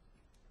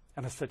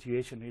in a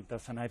situation like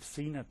this, and I've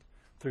seen it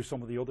through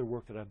some of the other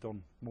work that I've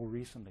done more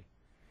recently,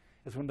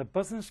 is when the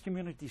business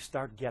community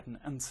start getting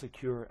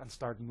insecure and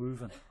start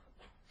moving,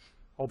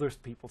 other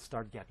people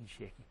start getting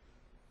shaky.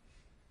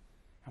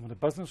 And when the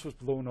business was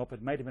blown up,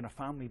 it might have been a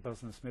family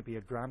business, maybe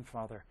a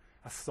grandfather,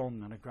 a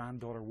son and a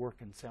granddaughter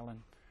working,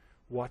 selling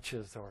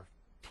watches or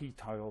tea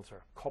towels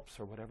or cups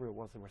or whatever it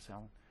was they were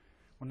selling.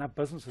 When that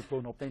business was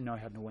blown up, they now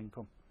had no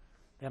income.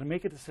 They had to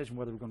make a decision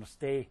whether they were going to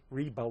stay,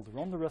 rebuild,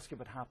 run the risk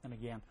of it happening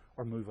again,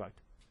 or move out.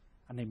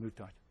 And they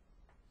moved out.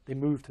 They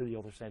moved to the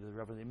other side of the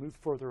river. They moved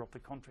further up the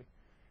country.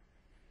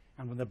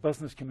 And when the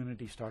business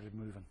community started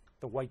moving,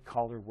 the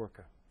white-collar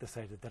worker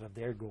decided that if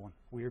they're going,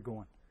 we're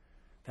going.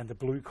 Then the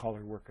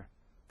blue-collar worker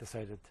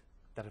decided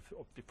that if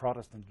the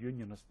Protestant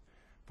Unionist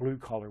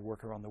blue-collar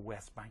worker on the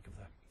west bank of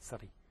the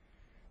city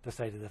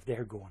decided if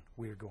they're going,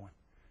 we're going.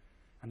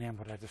 And then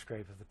what I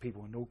describe as the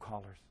people with no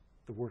collars,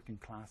 the working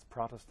class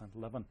Protestant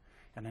living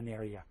in an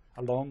area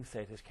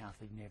alongside his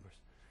Catholic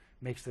neighbours,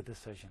 makes the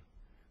decision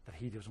that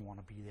he doesn't want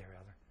to be there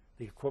either.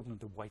 The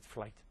equivalent of white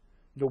flight.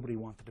 Nobody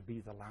wanted to be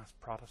the last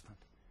Protestant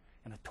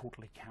in a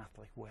totally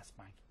Catholic West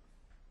Bank.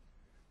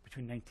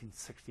 Between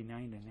 1969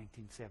 and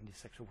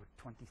 1976, over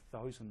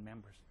 20,000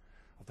 members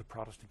of the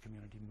Protestant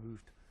community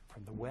moved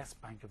from the west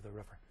bank of the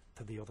river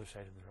to the other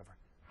side of the river.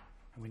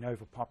 And we now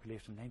have a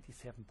population of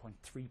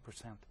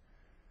 97.3%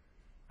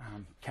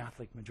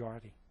 Catholic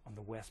majority on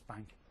the west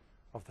bank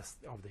of the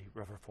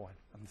River Foyle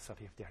in the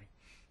city of Derry.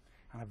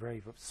 And a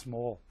very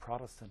small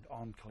Protestant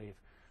enclave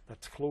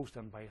that's closed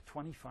in by a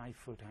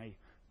 25-foot high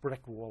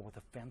brick wall with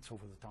a fence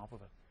over the top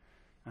of it.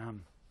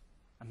 And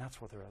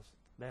that's what there is.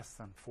 Less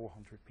than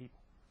 400 people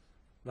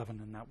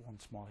living in that one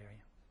small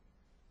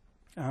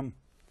area.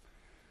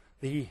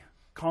 The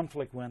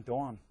conflict went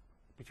on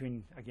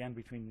between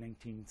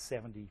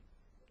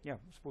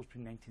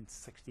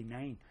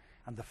 1969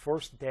 And the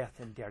first death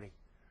in Derry,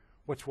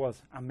 which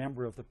was a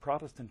member of the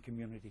Protestant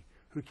community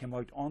who came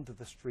out onto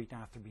the street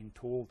after being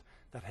told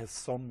that his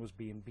son was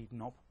being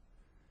beaten up.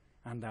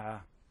 And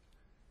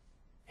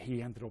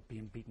he ended up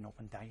being beaten up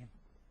and dying.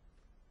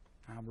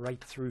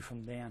 Right through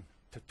from then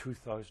to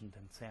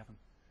 2007.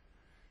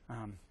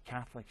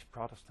 Catholics,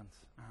 Protestants,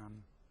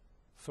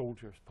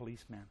 soldiers,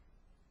 policemen,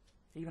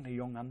 even a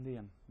young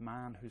Indian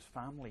man whose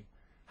family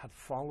had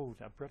followed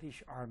a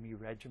British Army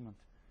regiment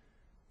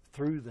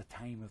through the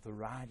time of the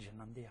Raj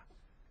in India,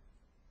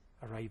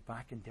 arrived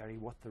back in Derry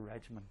with the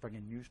regiment,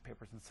 bringing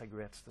newspapers and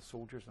cigarettes to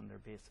soldiers on their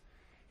base,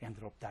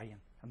 ended up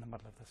dying in the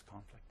middle of this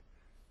conflict.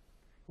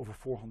 Over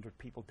 400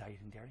 people died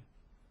in Derry.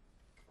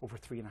 Over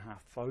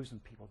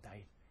 3,500 people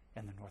died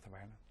in the north of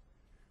Ireland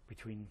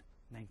between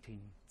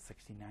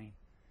 1969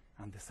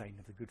 and the signing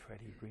of the Good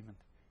Friday Agreement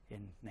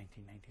in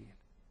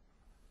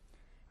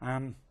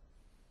 1998.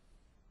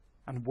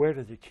 And where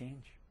did it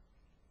change?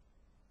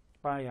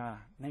 By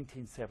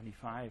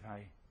 1975,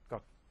 I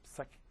got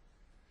sick.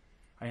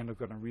 I ended up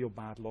getting a real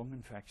bad lung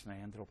infection. I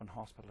ended up in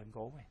hospital in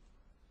Galway,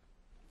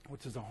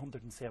 which is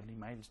 170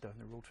 miles down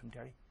the road from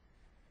Derry.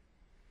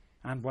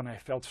 And when I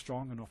felt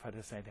strong enough, I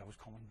decided I was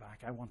coming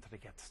back. I wanted to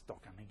get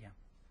stuck in again.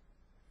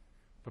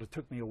 But it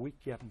took me a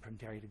week getting from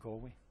Derry to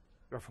Galway,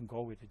 or from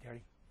Galway to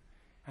Derry.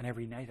 And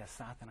every night I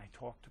sat and I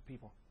talked to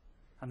people.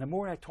 And the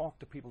more I talked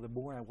to people, the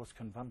more I was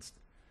convinced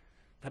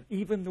that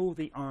even though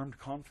the armed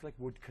conflict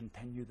would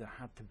continue, there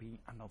had to be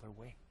another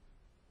way.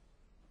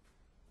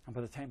 And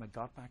by the time I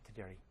got back to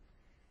Derry,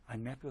 I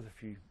met with a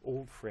few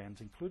old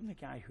friends, including a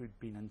guy who'd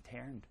been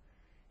interned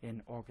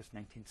in August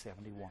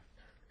 1971.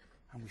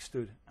 And we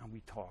stood and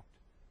we talked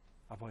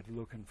about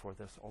looking for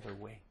this other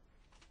way.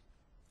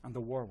 And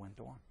the war went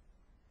on.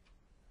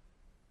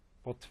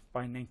 But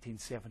by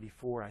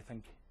 1974, I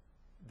think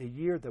the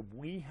year that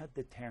we had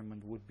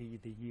determined would be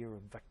the year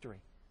of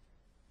victory,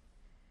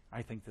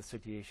 I think the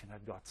situation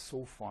had got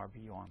so far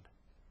beyond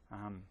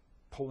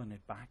pulling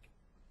it back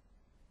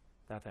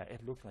that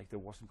it looked like there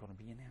wasn't going to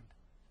be an end.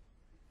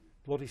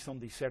 Bloody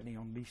Sunday certainly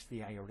unleashed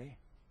the IRA.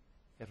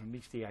 It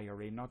unleashed the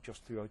IRA not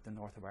just throughout the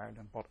north of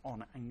Ireland, but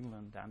on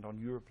England and on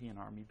European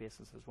army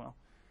bases as well.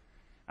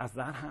 As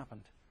that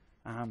happened,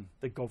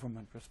 the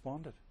government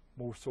responded.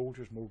 More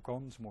soldiers, more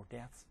guns, more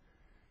deaths.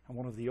 And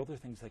one of the other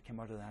things that came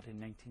out of that in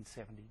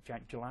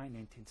July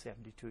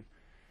 1972,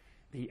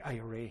 the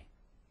IRA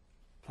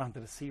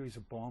planted a series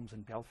of bombs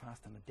in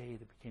Belfast on a day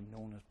that became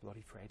known as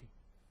Bloody Friday.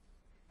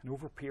 And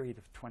over a period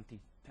of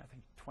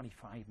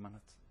 25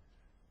 minutes,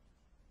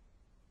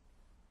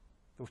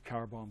 those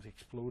car bombs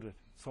exploded,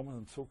 some of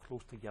them so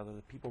close together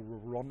that people were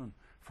running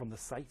from the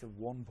site of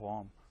one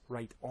bomb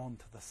right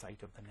onto the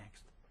site of the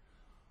next.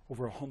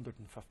 Over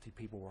 150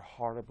 people were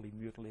horribly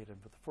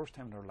mutilated. For the first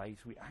time in their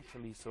lives, we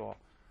actually saw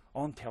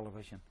on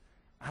television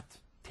at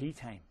tea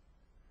time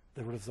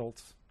the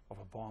results of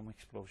a bomb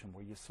explosion,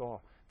 where you saw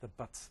the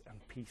bits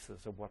and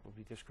pieces of what would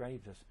be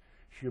described as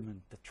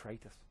human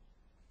detritus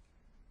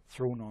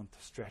thrown onto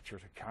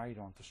stretchers or carried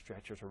onto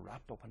stretchers or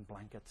wrapped up in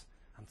blankets,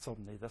 and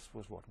suddenly this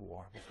was what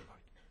war was about.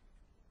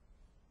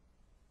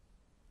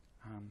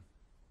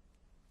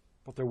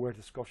 But there were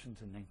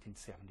discussions in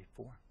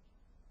 1974.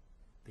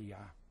 The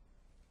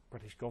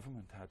British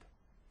government had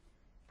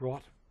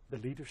brought the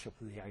leadership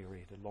of the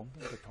IRA to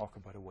London to talk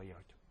about a way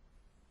out.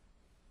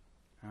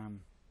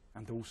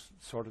 And those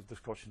sort of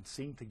discussions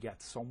seemed to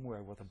get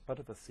somewhere with a bit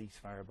of a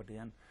ceasefire, but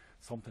then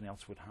something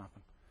else would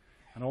happen.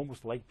 And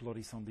almost like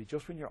Bloody Sunday,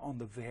 just when you're on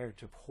the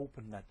verge of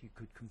hoping that you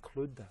could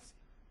conclude this,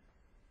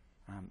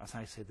 as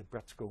I say, the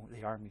Brits go,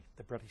 the army,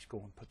 the British go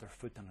and put their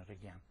foot in it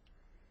again,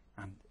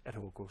 and it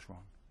all goes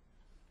wrong.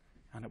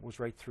 And it was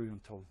right through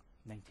until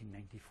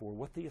 1994,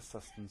 with the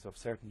assistance of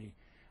certainly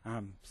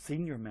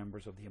senior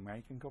members of the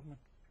American government,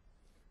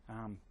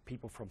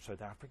 people from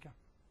South Africa,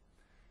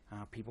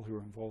 people who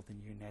were involved in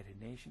the United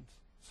Nations,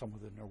 some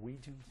of the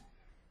Norwegians,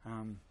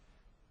 and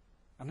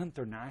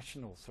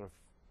international sort of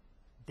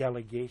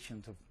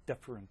delegations of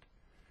different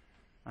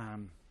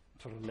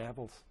sort of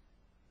levels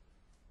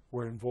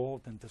were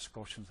involved in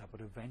discussions that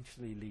would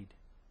eventually lead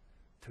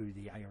to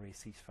the IRA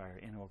ceasefire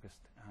in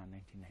August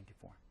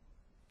 1994.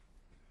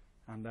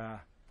 And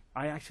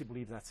I actually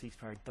believe that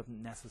ceasefire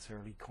didn't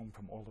necessarily come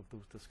from all of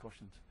those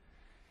discussions.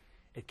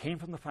 It came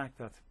from the fact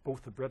that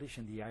both the British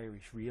and the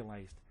Irish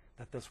realized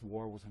that this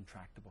war was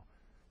intractable,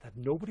 that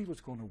nobody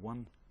was going to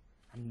win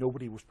and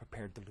nobody was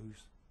prepared to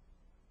lose.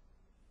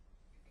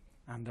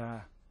 And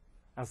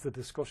as the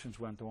discussions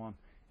went on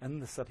in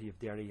the city of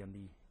Derry in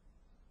the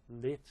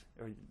late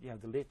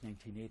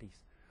 1980s,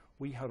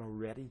 we had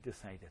already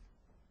decided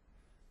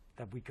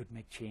that we could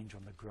make change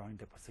on the ground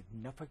that would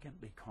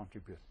significantly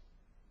contribute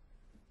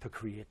to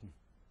creating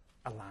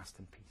a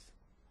lasting peace.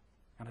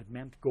 And it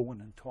meant going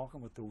and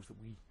talking with those that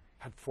we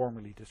had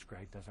formerly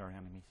described as our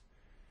enemies.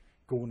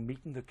 Going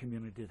meeting the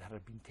community that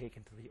had been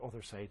taken to the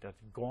other side, that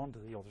had gone to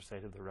the other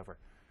side of the river.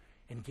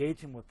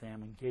 Engaging with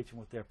them, engaging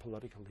with their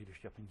political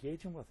leadership,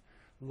 engaging with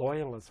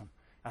loyalism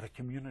at a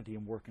community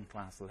and working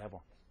class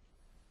level.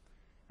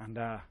 And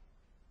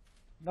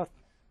not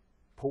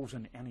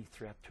posing any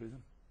threat to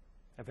them,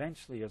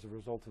 eventually, as a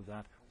result of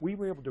that, we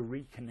were able to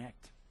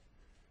reconnect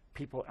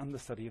people in the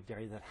city of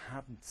Derry that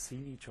hadn't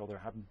seen each other,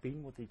 hadn't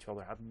been with each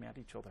other, hadn't met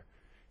each other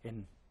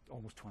in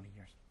almost 20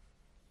 years.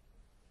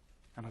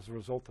 And as a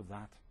result of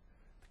that,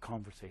 the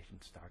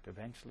conversation started.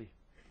 Eventually,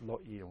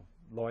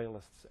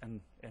 loyalists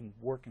in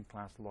working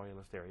class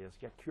loyalist areas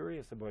get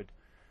curious about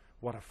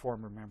what a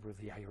former member of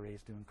the IRA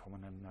is doing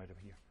coming in and out of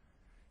here.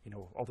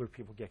 Other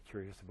people get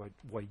curious about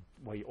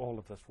why all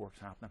of this work's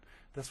happening.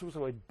 This was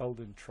about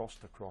building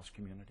trust across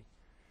community.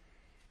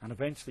 And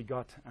eventually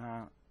got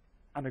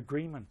an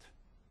agreement.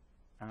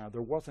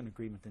 There was an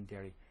agreement in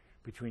Derry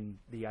between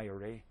the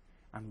IRA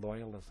and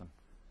loyalism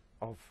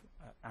of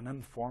an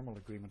informal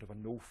agreement of a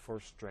no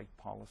first strike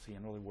policy.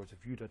 In other words,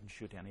 if you didn't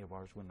shoot any of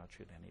ours, we'll not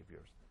shoot any of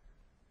yours.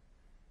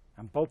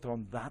 And built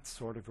on that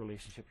sort of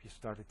relationship, you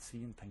started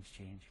seeing things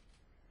change.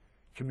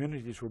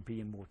 Communities were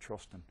being more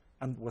trusting.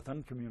 And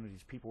within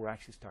communities, people were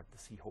actually starting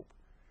to see hope.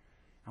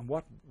 And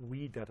what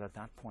we did at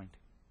that point,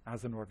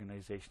 as an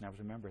organisation, I was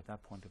a member at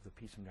that point of the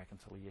Peace and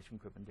Reconciliation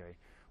Group in Derry,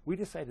 we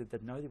decided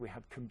that now that we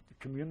had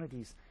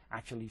communities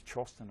actually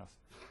trusting us,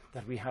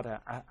 that we had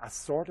a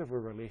sort of a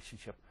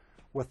relationship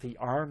with the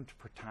armed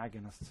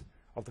protagonists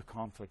of the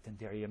conflict in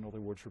Derry, in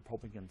other words,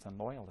 Republicans and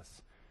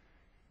Loyalists,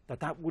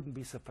 that wouldn't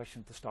be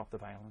sufficient to stop the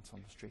violence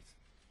on the streets.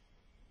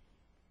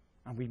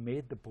 And we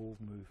made the bold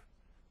move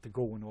to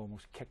go and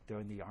almost kick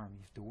down the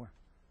army's door,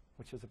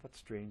 which is a bit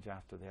strange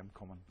after them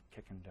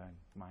kicking down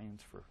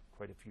mines for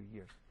quite a few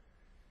years.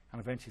 And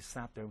eventually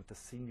sat down with the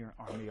senior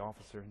army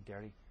officer in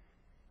Derry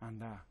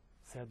and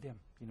said to him,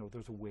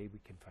 there's a way we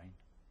can find,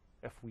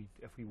 if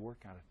we work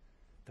at it,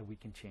 that we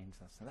can change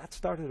this. And that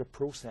started a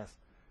process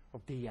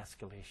of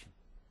de-escalation.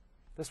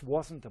 This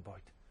wasn't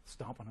about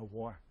stopping a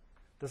war.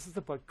 This is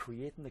about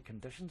creating the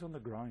conditions on the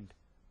ground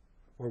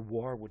where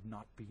war would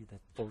not be the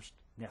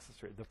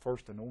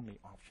first and only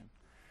option.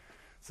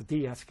 So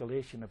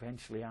de-escalation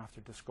eventually, after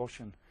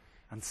discussion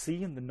and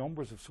seeing the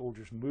numbers of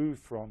soldiers move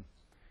from,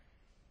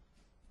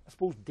 I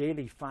suppose,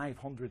 daily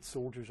 500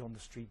 soldiers on the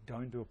street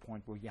down to a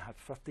point where you had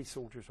 50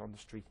 soldiers on the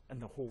street in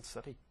the whole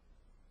city,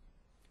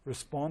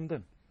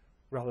 responding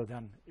rather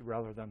than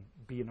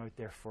being out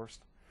there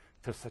first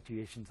to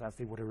situations as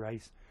they would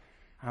arise,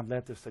 and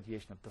led to a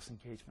situation of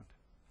disengagement.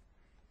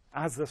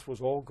 As this was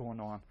all going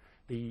on,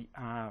 the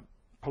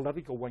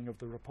political wing of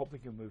the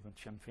Republican movement,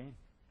 Sinn Féin,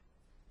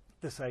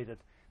 decided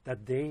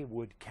that they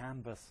would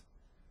canvass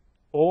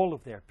all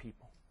of their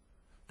people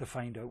to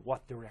find out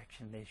what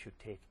direction they should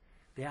take.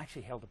 They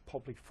actually held a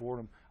public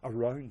forum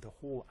around the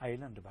whole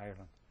island of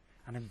Ireland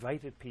and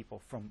invited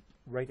people from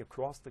right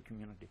across the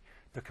community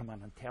to come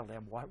in and tell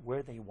them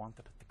where they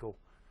wanted it to go.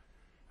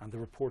 And the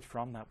report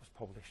from that was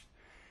published.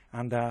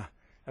 And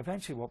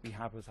eventually what we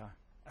had was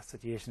a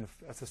situation of,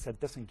 as I said,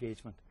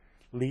 disengagement,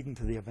 leading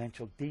to the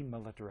eventual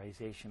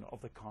demilitarization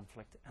of the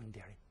conflict in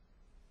Derry.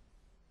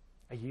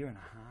 A year and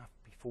a half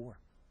before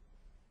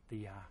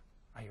the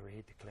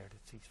IRA declared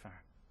its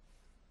ceasefire.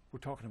 We're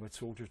talking about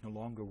soldiers no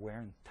longer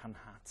wearing tin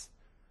hats,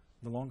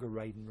 no longer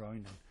riding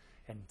around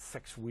in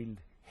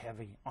six-wheeled,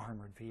 heavy,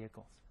 armoured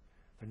vehicles.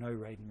 They're now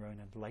riding around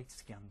in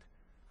light-skinned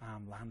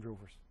Land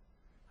Rovers.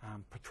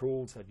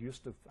 Patrols that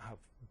used to have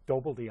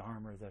double the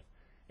armour that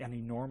any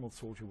normal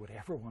soldier would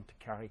ever want to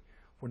carry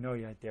were now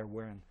out there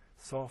wearing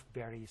soft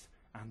berries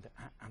and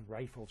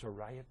rifles or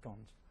riot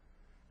guns.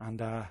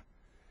 And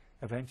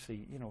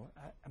eventually,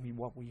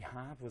 what we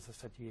had was a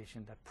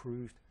situation that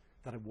proved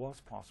that it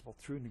was possible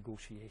through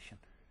negotiation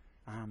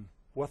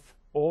with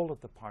all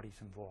of the parties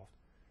involved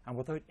and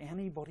without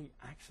anybody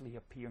actually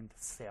appearing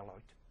to sell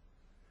out.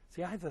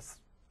 See, I have this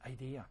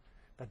idea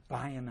that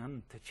buying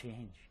in to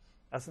change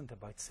isn't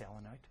about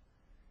selling out.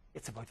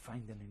 It's about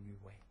finding a new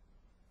way.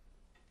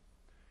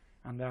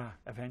 And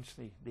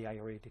eventually the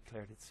IRA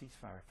declared its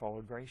ceasefire,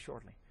 followed very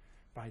shortly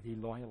by the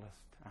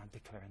Loyalists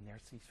declaring their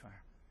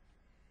ceasefire.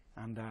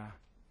 And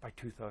by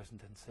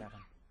 2007,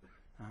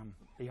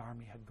 the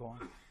army had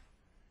gone.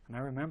 And I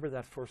remember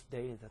that first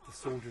day that the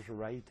soldiers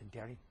arrived in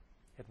Derry.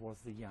 It was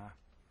the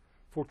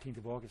 14th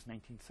of August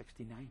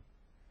 1969.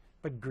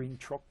 Big green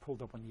truck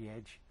pulled up on the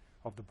edge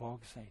of the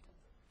bogside.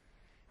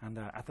 And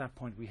at that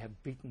point we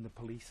had beaten the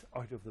police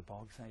out of the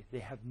bogside. They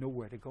had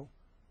nowhere to go.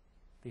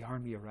 The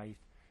army arrived.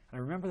 And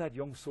I remember that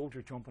young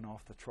soldier jumping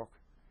off the truck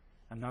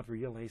and not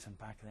realising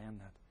back then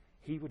that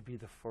he would be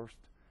the first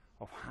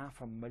of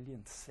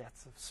 500,000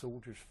 sets of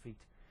soldiers'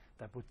 feet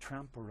that would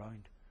tramp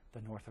around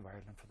the north of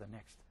Ireland for the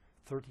next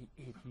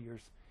 38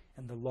 years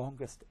in the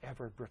longest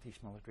ever British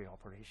military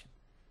operation.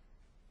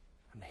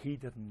 And he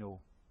didn't know,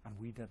 and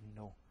we didn't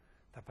know,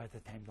 that by the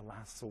time the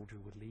last soldier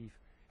would leave,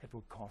 it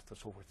would cost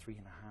us over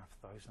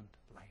 3,500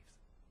 lives.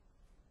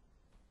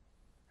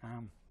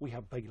 We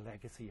have big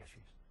legacy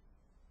issues.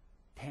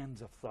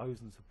 Tens of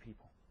thousands of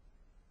people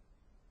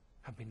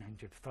have been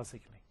injured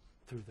physically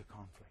through the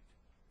conflict.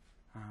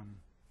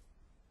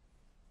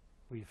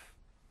 We've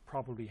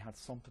probably had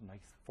something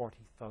like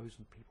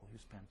 40,000 people who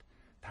spent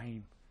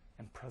time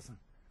in prison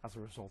as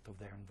a result of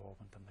their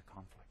involvement in the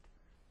conflict.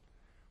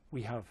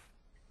 We have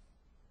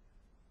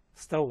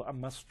still a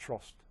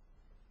mistrust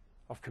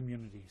of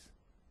communities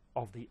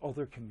of the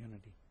other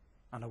community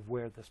and of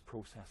where this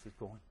process is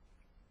going.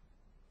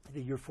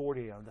 The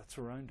euphoria that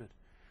surrounded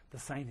the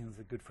signing of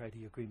the Good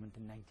Friday Agreement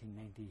in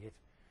 1998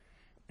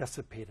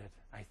 dissipated,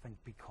 I think,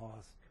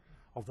 because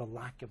of the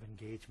lack of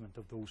engagement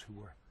of those who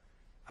were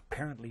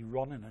apparently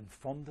running and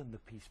funding the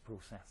peace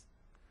process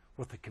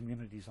with the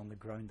communities on the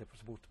ground that were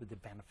supposed to be the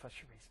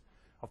beneficiaries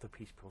of the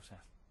peace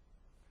process.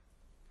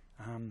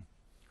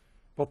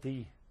 But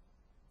the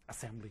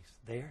assembly's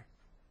there.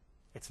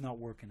 It's not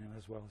working in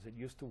as well as it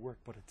used to work,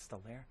 but it's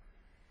still there.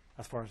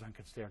 As far as I'm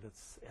concerned,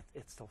 it's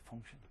still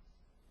functioning.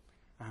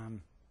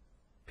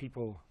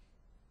 People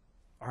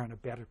are in a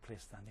better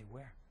place than they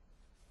were.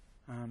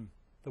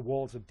 The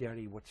walls of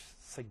Derry, which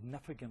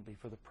significantly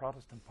for the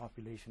Protestant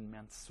population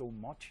meant so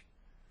much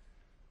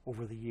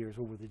over the years,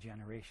 over the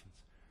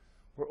generations,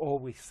 were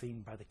always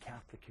seen by the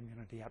Catholic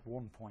community at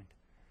one point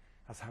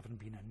as having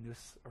been a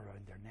noose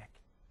around their neck.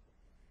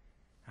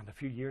 And a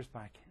few years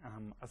back,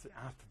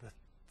 after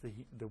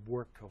the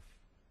work of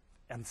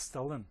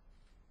instilling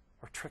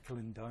or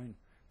trickling down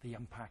the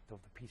impact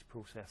of the peace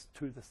process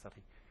to the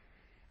city,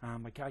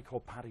 a guy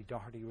called Paddy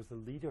Doherty was the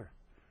leader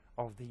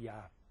of the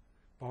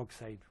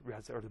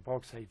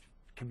Bogside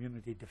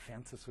Community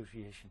Defence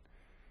Association,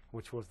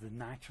 which was the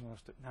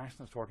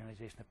nationalist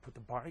organisation that put the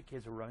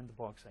barricades around the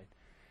Bogside.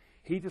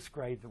 He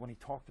described that when he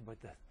talked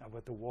about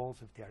the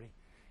walls of Derry,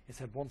 he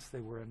said once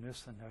they were a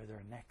noose and now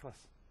they're a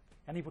necklace.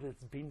 Anybody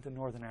that's been to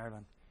Northern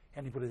Ireland,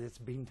 anybody that's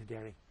been to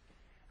Derry,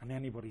 and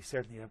anybody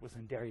certainly that was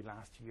in Derry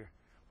last year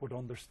would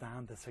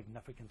understand the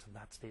significance of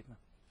that statement.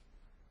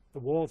 The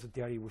walls of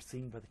Derry were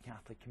seen by the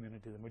Catholic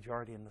community, the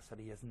majority in the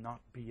city, as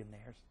not being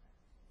theirs.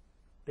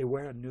 They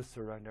were a noose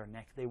around our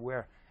neck. They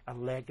were a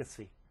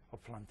legacy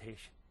of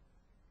plantation.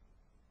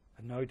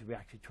 And now to be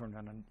actually turned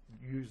around and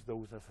use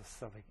those as a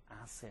civic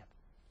asset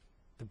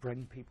to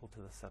bring people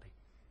to the city.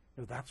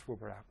 Now that's where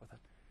we're at with it.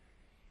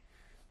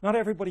 Not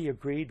everybody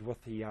agreed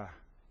with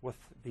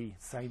the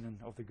signing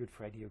of the Good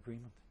Friday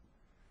Agreement.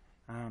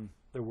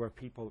 There were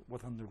people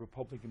within the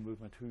Republican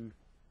movement who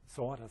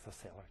saw it as a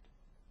sellout.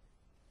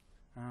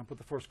 But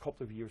the first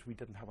couple of years we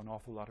didn't have an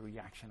awful lot of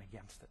reaction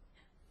against it.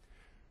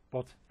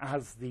 But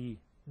as the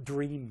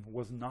dream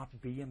was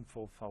not being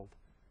fulfilled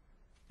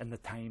in the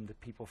time that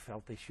people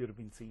felt they should have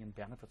been seeing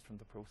benefits from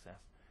the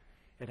process,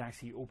 it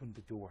actually opened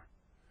the door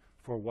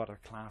for what are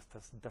classed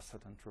as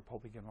dissident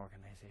Republican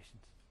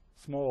organisations,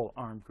 small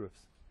armed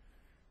groups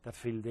that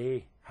feel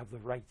they have the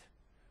right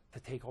to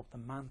take up the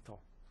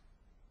mantle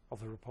of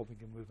the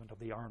Republican movement, of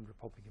the armed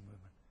Republican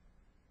movement,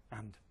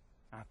 and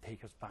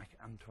take us back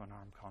into an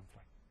armed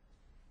conflict.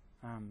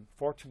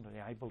 Fortunately,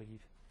 I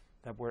believe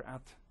that we're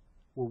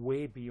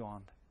way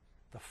beyond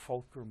the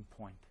fulcrum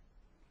point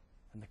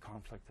in the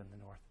conflict in the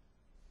north.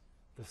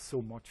 There's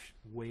so much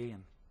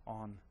weighing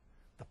on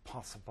the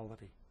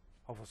possibility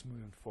of us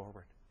moving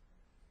forward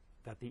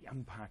that the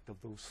impact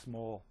of those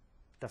small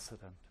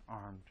dissident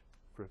armed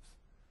groups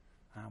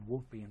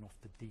won't be enough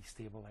to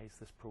destabilise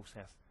this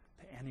process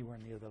to anywhere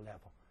near the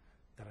level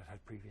that it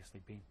had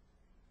previously been.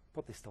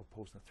 But they still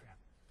pose a threat.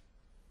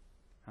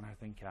 And I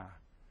think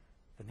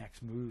the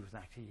next move is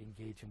actually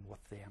engaging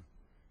with them.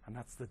 And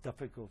that's the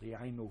difficulty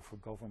I know for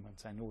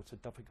governments. I know it's a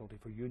difficulty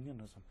for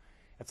unionism.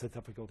 It's a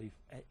difficulty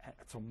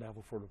at some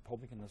level for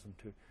republicanism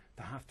to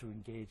have to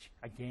engage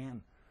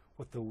again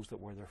with those that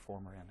were their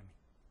former enemy.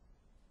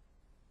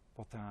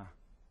 But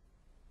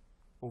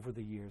over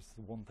the years,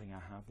 the one thing I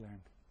have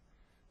learned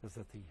is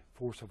that the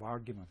force of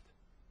argument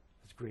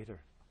is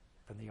greater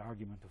than the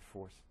argument of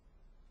force.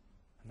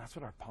 And that's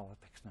what our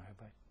politics now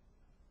about.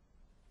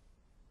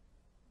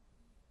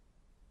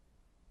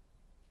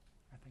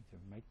 I think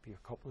there might be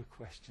a couple of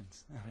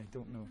questions. I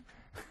don't know.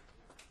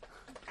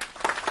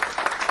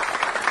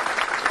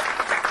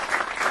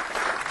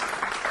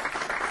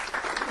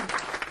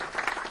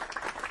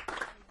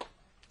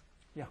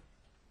 Yeah.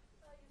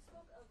 You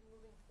spoke of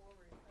moving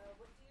forward.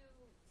 What do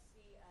you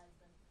see as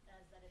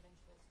that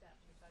eventual step?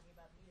 You're talking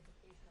about the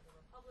unification of the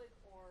republic,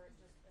 or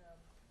just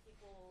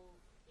equal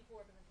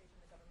representation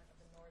of the government of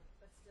the North,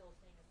 but still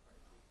staying as part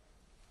of the UK?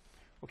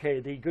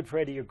 Okay, the Good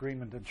Friday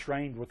Agreement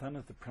enshrined within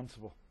it the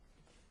principle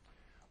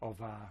of,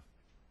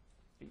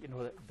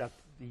 that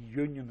the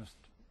unionist,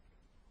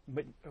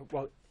 when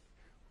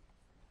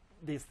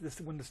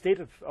the state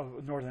of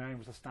Northern Ireland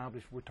was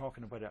established, we're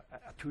talking about a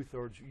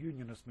two-thirds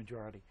unionist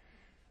majority.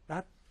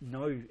 That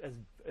now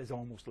is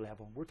almost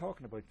level. We're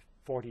talking about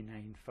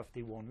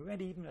 49-51. We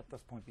might even at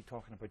this point be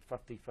talking about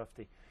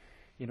 50-50.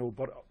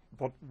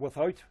 But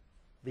without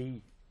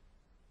the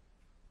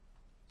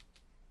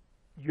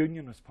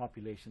unionist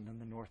population in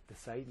the north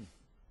deciding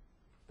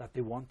that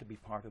they want to be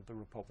part of the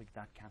republic,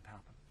 that can't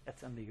happen.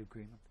 It's in the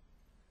agreement.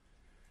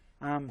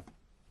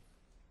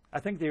 I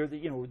think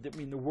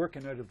the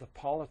working out of the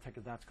politics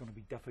of that's going to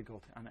be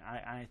difficult, and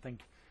I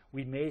think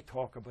we may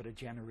talk about a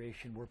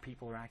generation where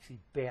people are actually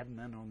bedding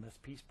in on this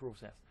peace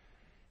process.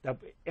 That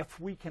if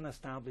we can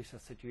establish a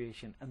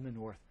situation in the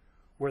north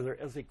where there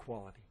is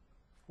equality,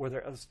 where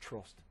there is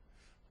trust,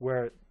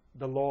 where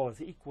the law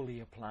is equally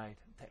applied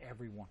to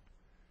everyone,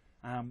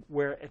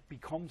 where it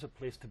becomes a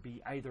place to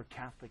be either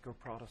Catholic or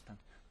Protestant,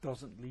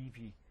 doesn't leave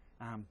you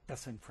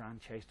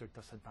disenfranchised or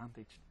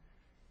disadvantaged.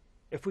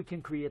 If we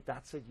can create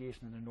that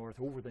situation in the North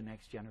over the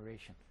next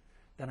generation,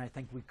 then I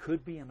think we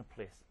could be in a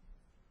place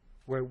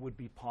where it would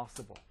be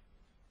possible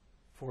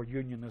for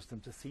unionism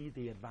to see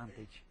the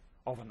advantage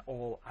of an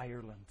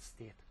all-Ireland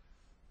state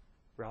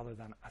rather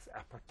than as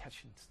a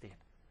partitioned state.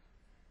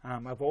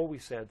 I've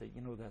always said that,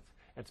 that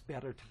it's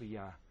better to be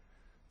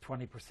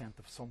 20%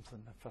 of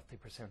something than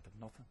 50% of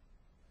nothing.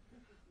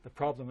 The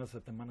problem is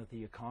at the minute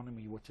the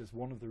economy, which is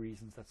one of the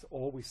reasons that's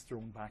always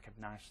thrown back at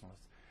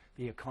nationalists,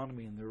 the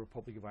economy in the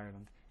Republic of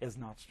Ireland is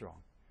not strong.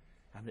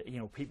 And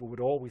people would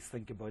always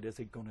think about, is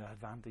it going to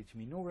advantage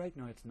me? No, right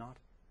now it's not.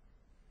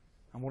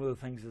 And one of the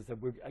things is that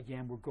we're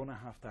going to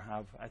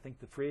have, I think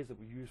the phrase that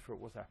we used for it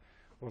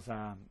was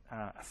a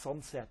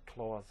sunset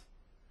clause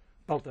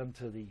built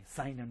into the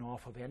signing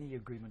off of any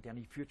agreement,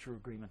 any future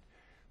agreement,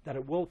 that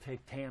it will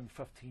take 10,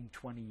 15,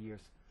 20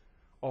 years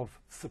of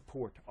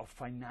support, of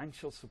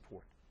financial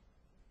support,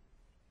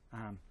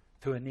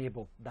 to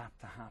enable that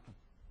to happen.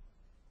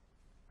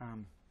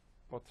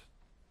 But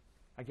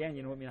again,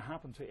 it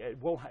happens.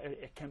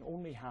 It can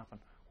only happen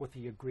with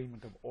the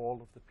agreement of all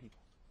of the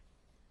people.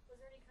 Was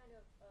there any kind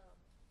of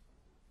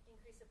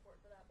increased support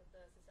for that with the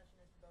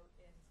secessionist vote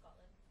in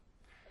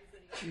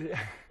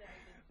Scotland?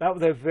 That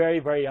was a very,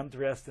 very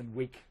interesting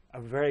week. A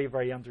very,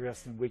 very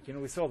interesting week.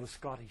 We saw the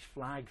Scottish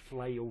flag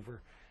fly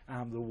over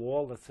the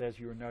wall that says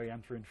you are now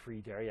entering free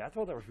Derry. I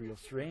thought that was real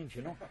strange,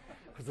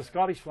 because the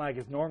Scottish flag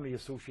is normally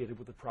associated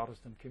with the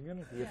Protestant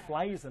community. It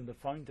flies in the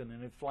fountain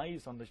and it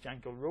flies on the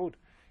Shankill Road.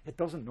 It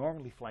doesn't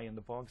normally fly in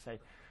the Bogside.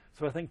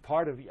 So I think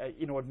part of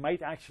it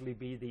might actually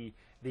be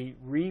the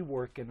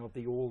reworking of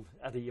the old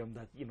idiom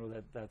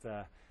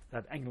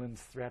that England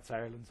threats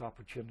Ireland's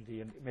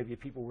opportunity, and maybe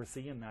people were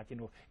seeing that.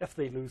 If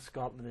they lose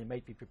Scotland, they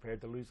might be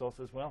prepared to lose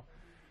us as well.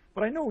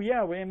 But I know,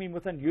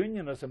 within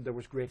unionism there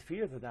was great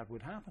fear that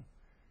would happen.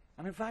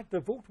 And in fact, the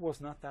vote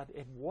was not that,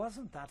 it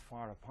wasn't that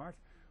far apart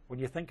when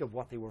you think of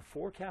what they were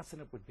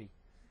forecasting it would be,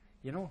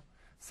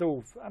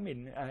 So,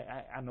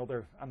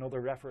 another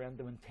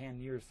referendum in 10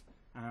 years,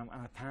 and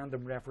a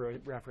tandem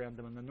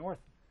referendum in the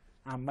North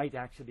might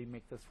actually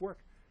make this work.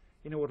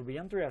 It'll be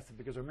interesting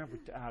because I remember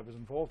I was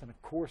involved in a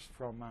course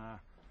from,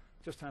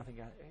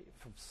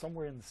 from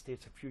somewhere in the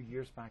States a few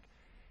years back,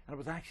 and it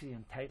was actually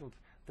entitled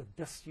The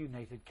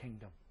Disunited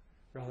Kingdom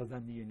rather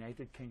than the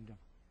United Kingdom.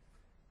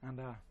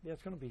 And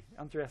it's going to be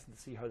interesting to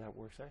see how that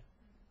works out.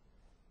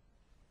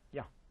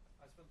 Yeah.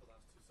 I spent the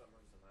last 2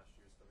 summers and last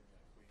year studying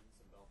at Queen's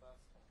in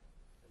Belfast,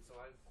 and so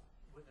I've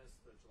witnessed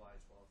the July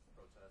 12th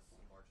protests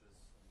and marches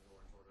and the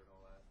Orange Order and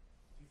all that.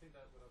 Do you think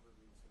that would ever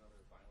lead to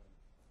another violent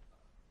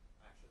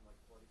action like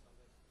Bloody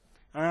Sunday?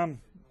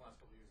 In the last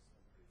couple of years,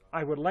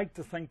 I would like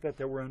to think that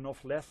there were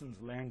enough lessons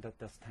learned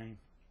at this time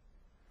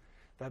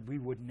that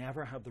we would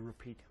never have the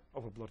repeat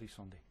of a Bloody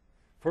Sunday.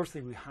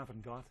 Firstly, we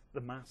haven't got the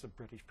massive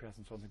British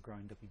presence on the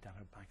ground that we did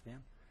have back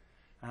then.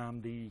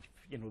 The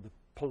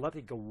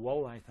political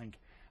will, I think,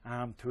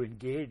 to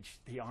engage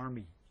the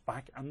army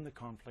back in the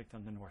conflict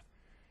in the North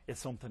is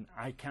something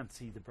I can't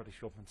see the British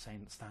government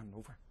standing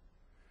over.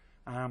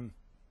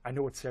 I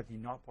know it's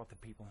certainly not what the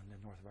people in the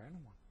North of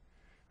Ireland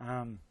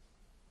want.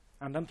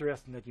 And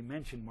interesting that you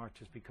mentioned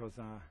marches because,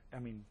 the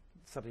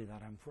city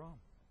that I'm from,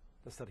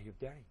 the city of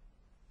Derry,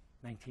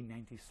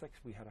 1996,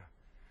 we had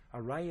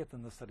a riot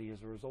in the city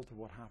as a result of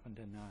what happened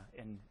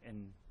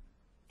in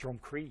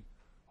Drumcree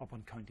up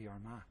in County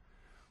Armagh,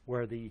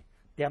 where the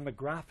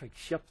demographic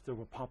shift of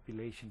a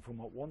population from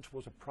what once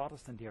was a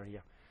Protestant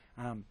area,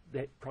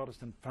 the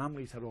Protestant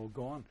families had all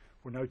gone.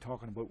 We're now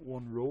talking about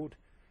one road,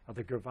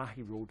 the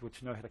Gervahi Road,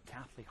 which now had a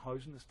Catholic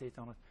housing estate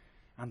on it,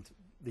 and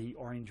the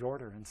Orange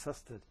Order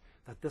insisted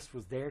that this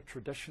was their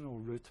traditional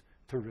route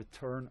to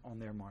return on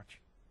their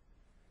march.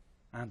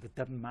 And it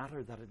didn't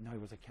matter that it now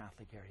was a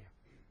Catholic area.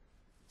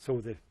 So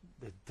the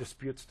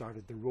dispute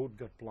started, the road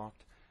got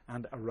blocked,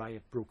 and a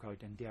riot broke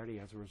out in Derry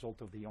as a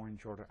result of the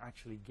Orange Order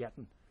actually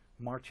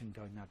marching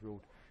down that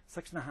road.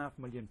 £6.5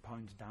 million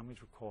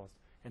damage were caused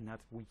in that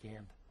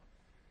weekend.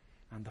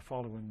 And the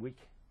following week,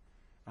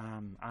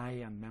 I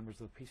and members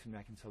of the Peace and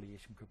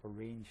Reconciliation Group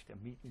arranged a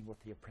meeting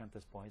with the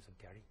Apprentice Boys of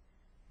Derry.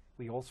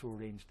 We also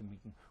arranged a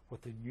meeting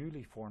with the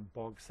newly formed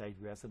Bogside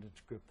Residents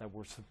Group that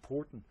were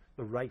supporting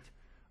the right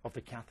of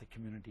the Catholic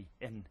community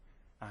in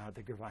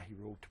the Gervahi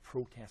Road to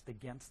protest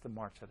against the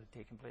march that had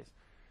taken place,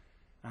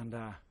 and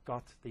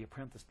got the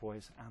Apprentice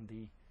Boys and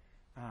the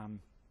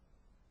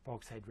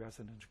Bogside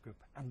Residents Group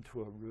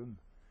into a room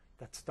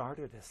that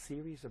started a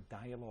series of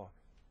dialogue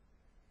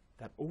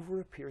that over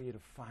a period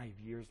of 5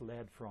 years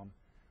led from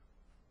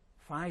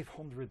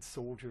 500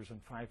 soldiers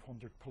and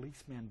 500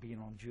 policemen being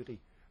on duty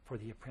for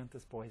the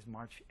Apprentice Boys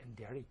March in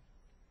Derry.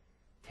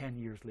 10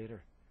 years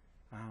later,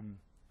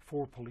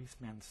 4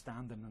 policemen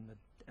standing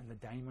in the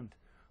Diamond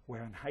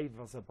wearing high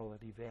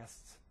visibility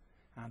vests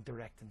and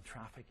directing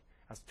traffic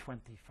as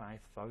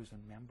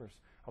 25,000 members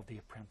of the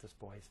Apprentice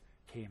Boys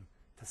came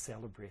to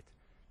celebrate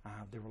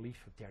the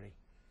relief of Derry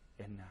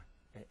in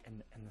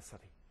the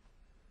city.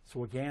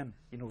 So again,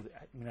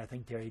 I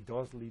think Derry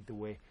does lead the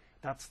way.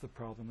 That's the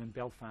problem in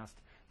Belfast.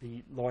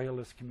 The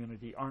loyalist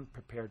community aren't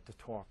prepared to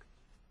talk,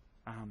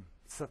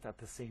 sit at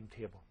the same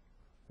table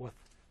with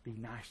the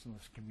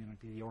nationalist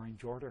community. The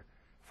Orange Order,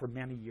 for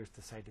many years,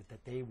 decided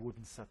that they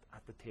wouldn't sit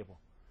at the table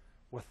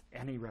with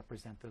any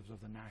representatives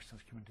of the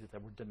nationalist community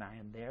that were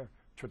denying their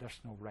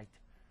traditional right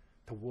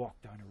to walk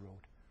down a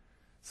road.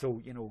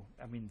 So,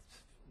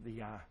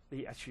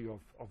 the issue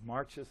of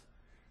marches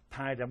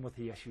tied in with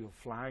the issue of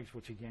flags,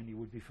 which again you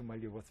would be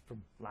familiar with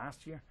from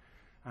last year,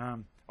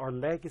 are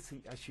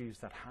legacy issues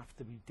that have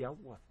to be dealt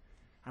with,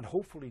 and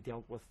hopefully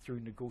dealt with through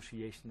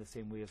negotiation the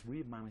same way as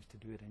we've managed to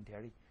do it in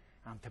Derry,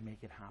 and to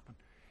make it happen.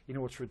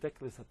 It's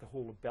ridiculous that the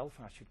whole of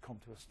Belfast should come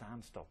to a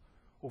standstill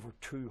over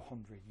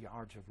 200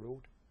 yards of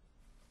road.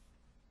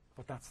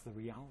 But that's the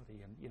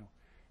reality,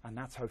 and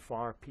that's how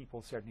far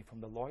people, certainly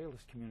from the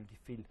loyalist community,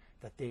 feel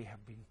that they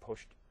have been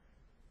pushed,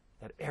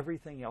 that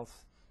everything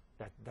else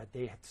that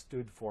they had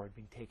stood for had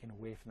been taken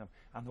away from them,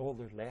 and all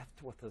they're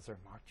left with is their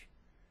march.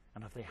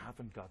 And if they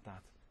haven't got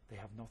that, they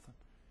have nothing.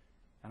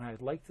 And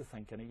I'd like to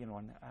think,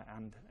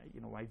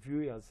 I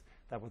view as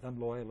that within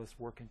loyalist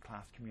working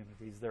class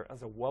communities, there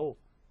is a will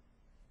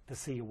to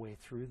see a way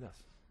through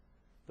this.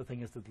 The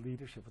thing is that the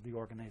leadership of the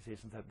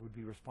organisations that would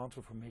be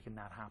responsible for making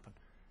that happen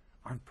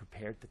aren't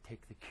prepared to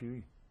take the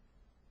cue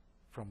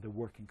from the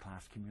working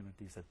class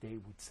communities that they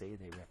would say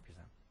they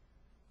represent.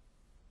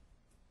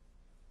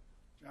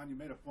 Jon, you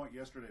made a point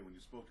yesterday when you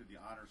spoke to the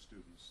honor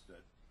students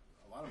that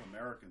a lot of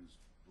Americans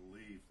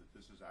believe that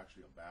this is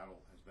actually has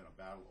been a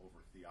battle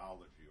over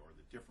theology, or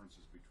the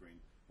differences between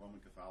Roman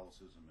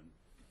Catholicism and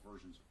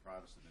versions of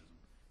Protestantism.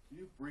 Can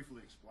you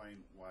briefly explain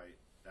why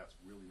that's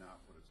really not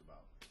what it's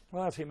about?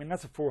 Well,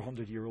 that's a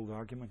 400-year-old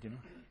argument,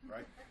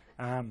 Right.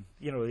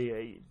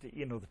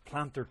 The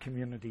planter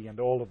community and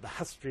all of the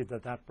history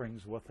that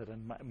brings with it.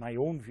 And my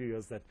own view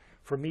is that,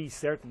 for me,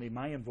 certainly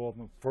my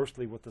involvement,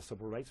 firstly with the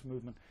civil rights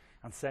movement,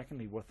 and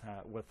secondly with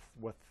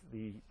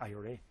the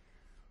IRA,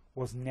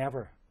 was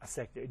never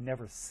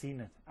never seen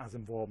it as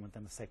involvement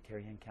in a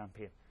sectarian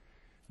campaign.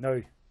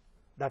 Now,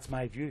 that's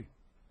my view.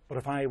 But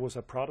if I was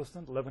a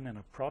Protestant living in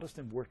a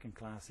Protestant working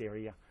class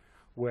area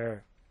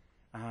where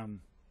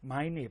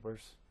my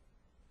neighbours,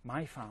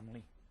 my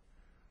family,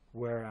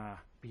 were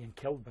being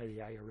killed by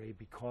the IRA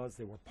because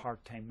they were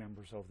part-time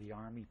members of the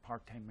army,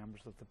 part-time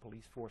members of the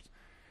police force,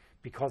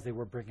 because they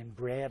were bringing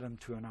bread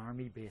into an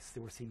army base,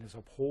 they were seen as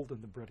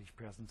upholding the British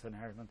presence in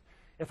Ireland.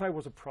 If I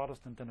was a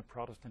Protestant in a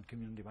Protestant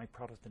community, my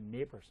Protestant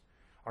neighbours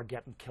are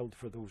getting killed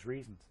for those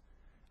reasons.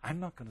 I'm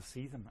not going to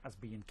see them as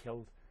being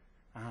killed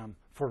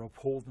for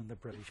upholding the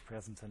British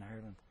presence in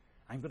Ireland.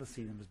 I'm going to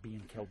see them as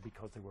being killed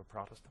because they were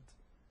Protestants.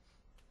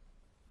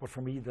 But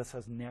for me, this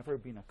has never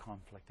been a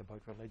conflict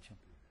about religion.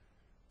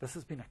 This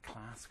has been a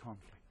class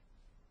conflict.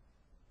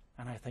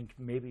 And I think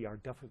maybe our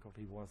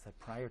difficulty was that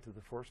prior to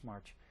the first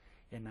march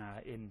in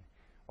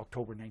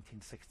October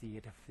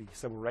 1968, if the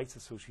Civil Rights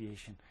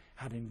Association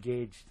had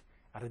engaged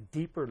at a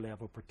deeper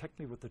level,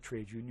 particularly with the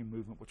trade union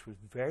movement, which was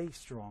very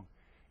strong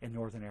in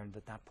Northern Ireland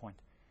at that point,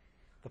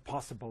 the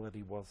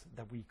possibility was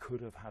that we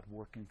could have had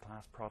working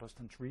class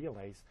Protestants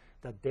realise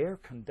that their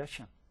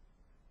condition,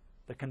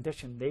 the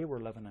condition they were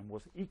living in,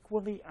 was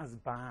equally as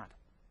bad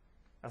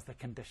as the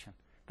condition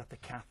that the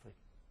Catholic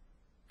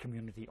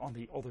community on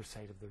the other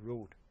side of the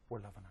road were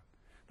living in.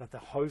 That the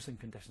housing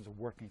conditions of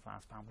working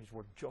class families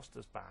were just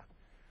as bad,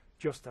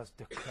 just as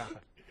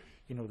decrepit.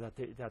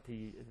 That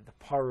the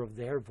power of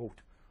their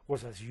vote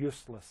was as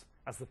useless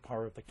as the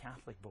power of the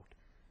Catholic vote.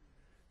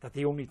 That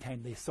the only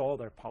time they saw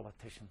their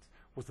politicians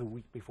was the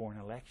week before an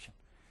election.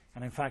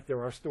 And in fact,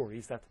 there are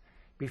stories that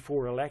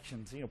before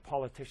elections,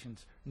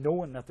 politicians,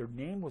 knowing that their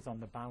name was on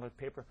the ballot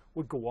paper,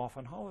 would go off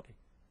on holiday,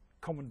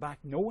 coming back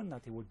knowing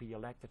that they would be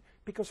elected,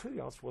 because who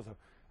else was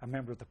a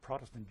member of the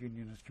Protestant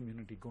unionist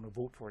community going to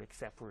vote for it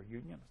except for a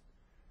unionist?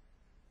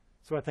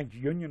 So I think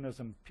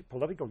unionism,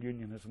 political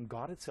unionism,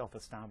 got itself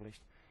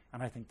established,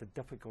 and I think the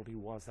difficulty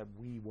was that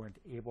we weren't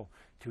able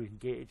to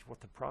engage with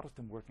the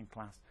Protestant working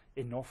class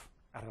enough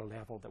at a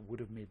level that would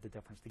have made the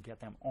difference to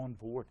get them on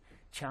board,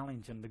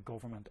 challenging the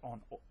government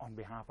on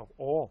behalf of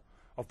all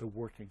of the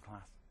working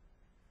class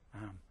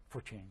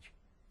for change.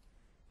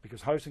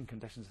 Because housing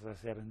conditions, as I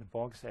said, in the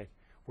Bogside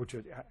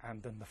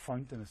and in the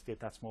Fountain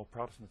Estate, that small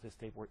Protestant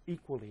estate, were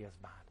equally as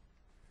bad.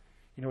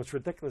 It's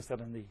ridiculous that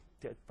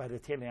by the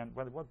tail end,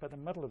 by the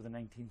middle of the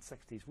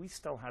 1960s, we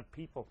still had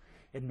people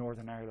in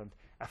Northern Ireland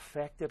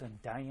affected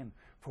and dying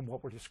from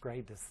what were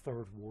described as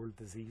third world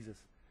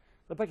diseases.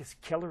 The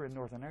biggest killer in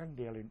Northern Ireland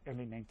in the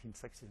early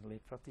 1960s and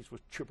late 50s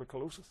was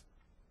tuberculosis.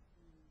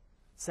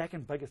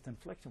 Second biggest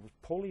infliction was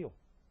polio.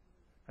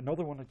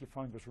 Another one that you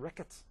found was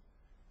rickets,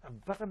 a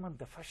vitamin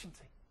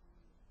deficiency.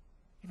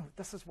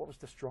 This is what was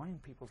destroying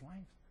people's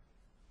lives.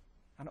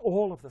 And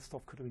all of this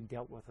stuff could have been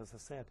dealt with, as I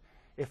said,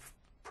 if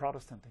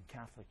Protestant and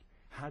Catholic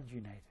had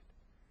united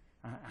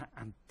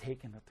and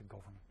taken it to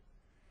government.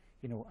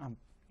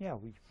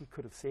 We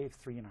could have saved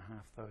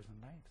 3,500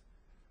 lives.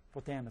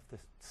 But then if the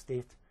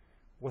state,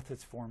 with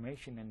its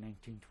formation in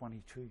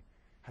 1922,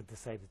 had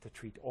decided to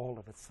treat all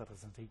of its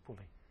citizens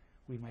equally,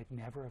 we might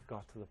never have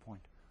got to the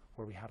point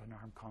where we had an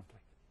armed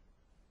conflict.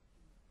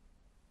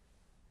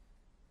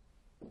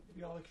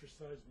 Maybe I'll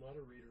exercise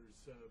moderator's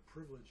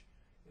privilege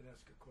and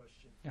ask a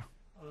question. Yeah.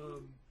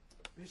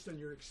 Based on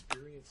your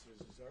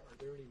experiences, are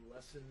there any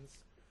lessons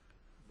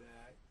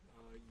that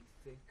you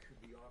think could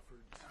be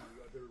offered to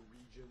other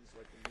regions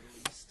like the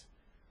Middle East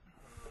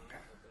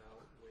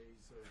about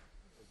ways of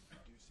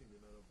reducing the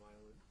amount of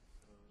violent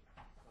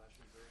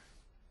clashes there?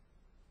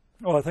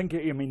 Well, I think,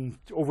 I mean,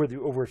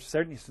 over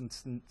certainly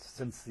since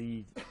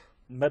the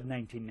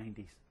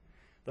mid-1990s,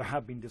 there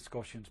have been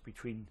discussions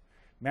between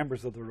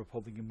members of the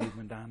Republican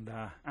movement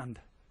and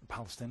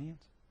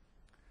Palestinians.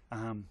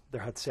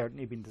 There had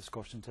certainly been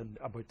discussions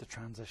about the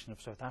transition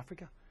of South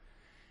Africa.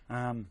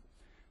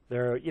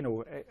 There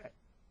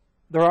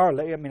are,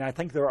 I mean, I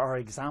think there are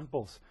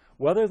examples.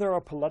 Whether there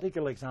are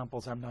political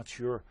examples, I'm not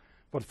sure.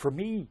 But for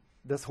me,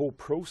 this whole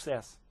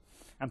process,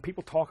 and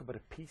people talk about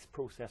a peace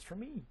process, for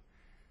me,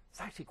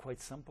 it's actually quite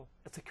simple.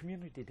 It's a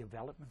community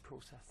development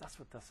process. That's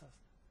what this is.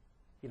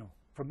 You know,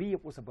 for me,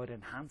 it was about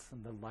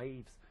enhancing the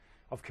lives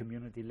of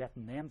community,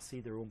 letting them see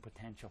their own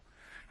potential.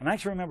 And I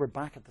actually remember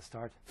back at the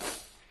start,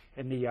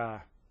 in the,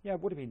 it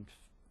would have been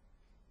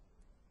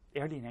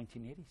early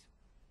 1980s.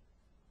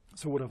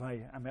 So what have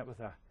I met with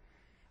a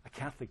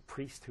Catholic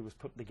priest who was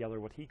putting together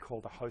what he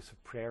called a house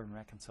of prayer and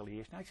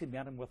reconciliation. I actually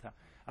met him with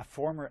a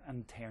former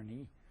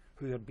internee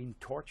who had been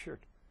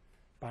tortured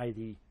by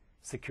the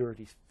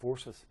security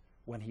forces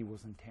when he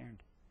was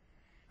interned.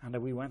 And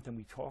we went and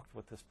we talked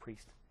with this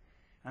priest.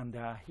 And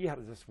he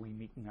had this wee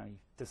meeting, and he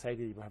decided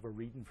he would have a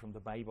reading from the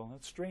Bible. And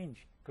it's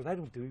strange, because I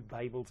don't do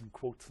Bibles and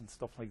quotes and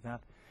stuff like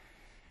that.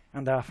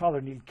 And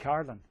Father Neil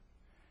Carlin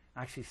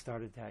actually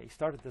started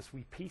this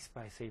wee piece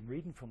by saying,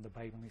 reading from the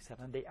Bible, and he said,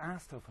 and they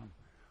asked of him,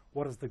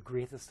 what is the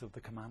greatest of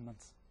the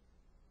commandments?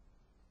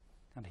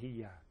 And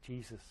he,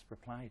 Jesus,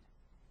 replied,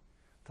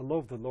 to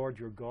love the Lord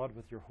your God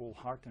with your whole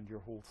heart and your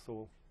whole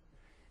soul,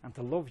 and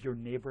to love your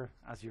neighbour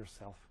as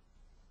yourself.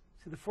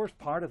 See, the first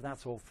part of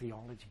that's all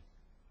theology.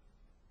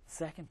 The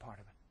second part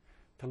of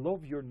it, to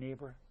love your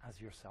neighbour as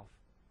yourself.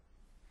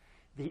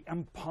 The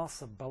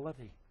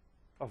impossibility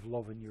of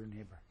loving your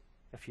neighbour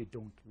if you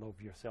don't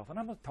love yourself. And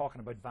I'm not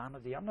talking about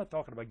vanity. I'm not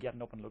talking about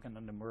getting up and looking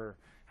in the mirror.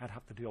 I'd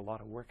have to do a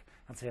lot of work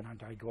and saying,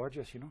 aren't I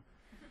gorgeous, you know?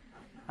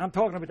 I'm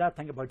talking about that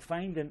thing about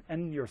finding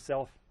in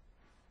yourself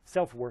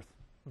self-worth,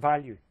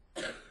 value.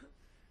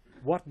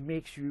 What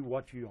makes you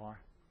what you are.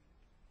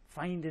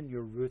 Finding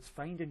your roots,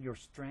 finding your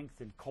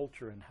strength in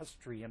culture and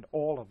history and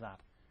all of that.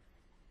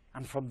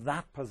 And from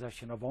that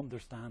position of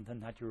understanding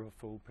that you're a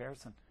full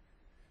person,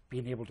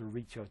 being able to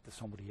reach out to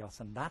somebody else.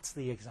 And that's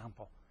the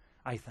example,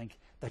 I think,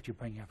 that you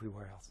bring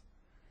everywhere else.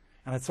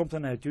 And it's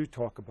something I do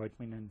talk about.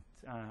 I mean,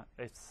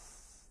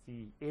 it's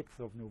the 8th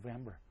of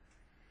November.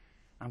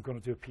 I'm going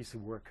to do a piece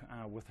of work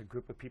with a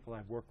group of people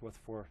I've worked with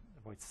for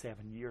about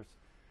 7 years,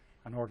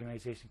 an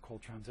organization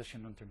called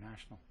Transition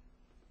International.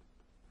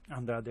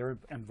 And their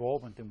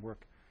involvement in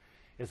work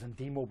is in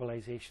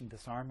demobilization,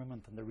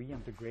 disarmament, and the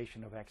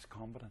reintegration of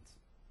ex-combatants.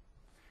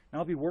 And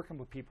I'll be working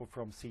with people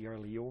from Sierra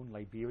Leone,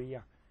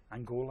 Liberia,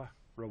 Angola,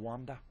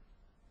 Rwanda,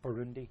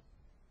 Burundi,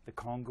 the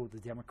Congo, the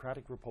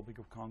Democratic Republic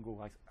of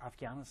Congo,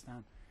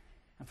 Afghanistan.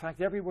 In fact,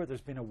 everywhere there's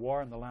been a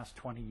war in the last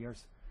 20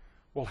 years,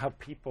 we'll have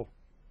people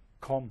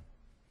come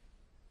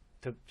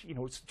to,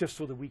 it's just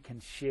so that we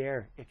can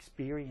share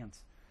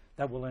experience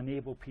that will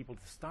enable people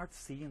to start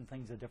seeing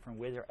things a different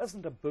way. There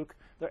isn't a book,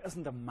 there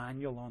isn't a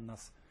manual on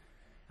this.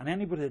 And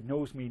anybody that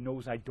knows me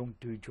knows I don't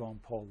do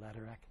John Paul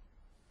Lederach.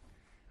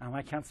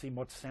 I can't see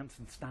much sense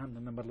in standing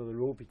in the middle of the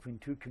road between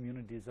two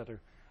communities that are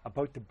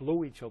about to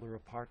blow each other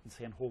apart and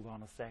saying, hold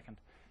on a second,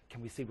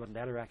 can we see what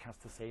Lederach has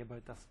to say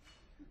about this?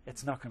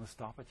 It's not going to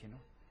stop it,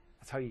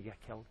 That's how you get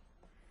killed.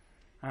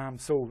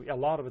 So a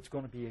lot of it's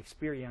going to be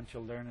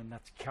experiential learning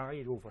that's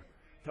carried over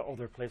to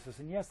other places.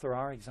 And yes, there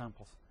are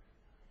examples.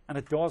 And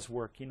it does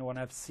work, and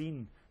I've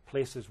seen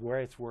places where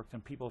it's worked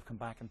and people have come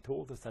back and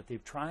told us that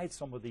they've tried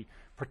some of the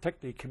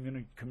particularly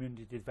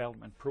community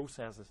development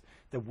processes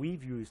that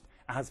we've used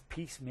as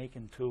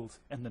peacemaking tools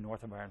in the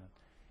north of Ireland,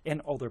 in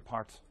other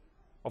parts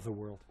of the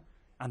world,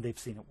 and they've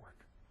seen it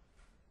work.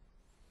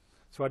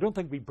 So I don't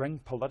think we bring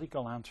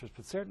political answers,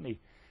 but certainly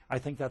I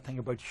think that thing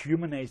about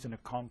humanizing a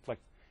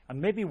conflict, and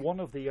maybe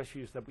one of the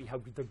issues that we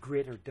have the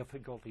greater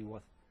difficulty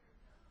with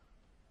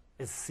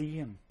is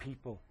seeing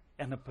people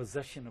in a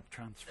position of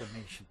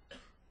transformation,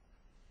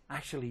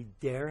 actually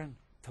daring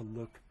to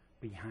look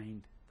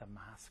behind the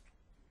mask.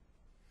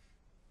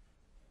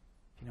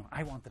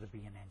 I wanted to be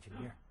an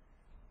engineer.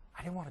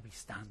 I didn't want to be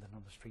standing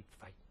on the street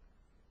fighting.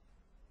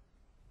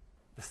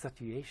 The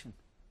situation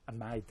and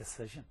my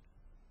decision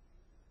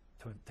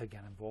to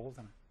get involved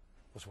in it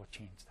was what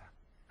changed that.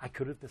 I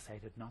could have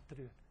decided not to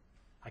do it.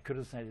 I could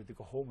have decided to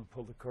go home and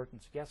pull the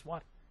curtains. Guess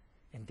what?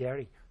 In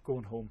Derry,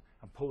 going home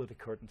and pulling the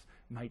curtains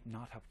might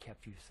not have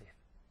kept you safe.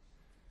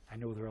 I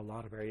know there are a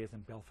lot of areas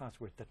in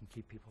Belfast where it didn't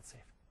keep people safe.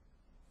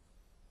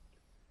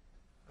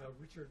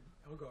 Richard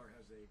Elgar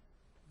has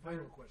a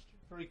Final question.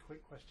 Very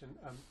quick question.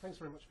 Thanks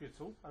very much for your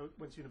talk. I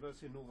went to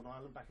university in Northern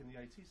Ireland back in the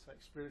 80s, so I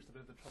experienced a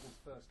bit of the troubles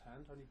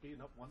firsthand. Only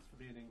beaten up once for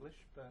being English,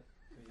 but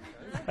there you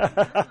go.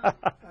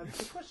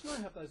 The question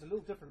I have, though, is a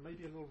little different,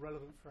 maybe a little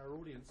relevant for our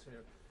audience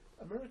here.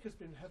 America's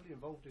been heavily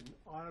involved in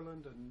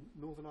Ireland and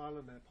Northern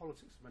Ireland, their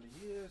politics for many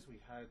years.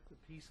 We had the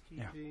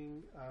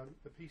peacekeeping,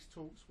 the peace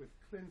talks with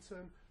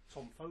Clinton.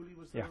 Tom Foley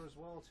was there as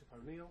well, Tip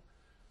O'Neill.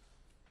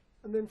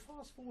 And then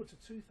fast forward to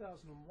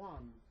 2001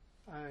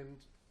 and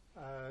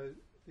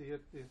the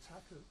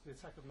attack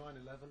of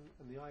 9/11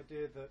 and the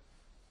idea that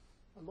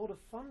a lot of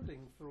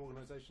funding for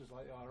organisations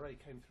like the IRA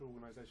came through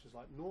organisations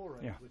like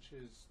NORAD, which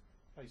is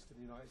based in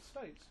the United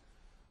States.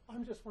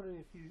 I'm just wondering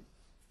if you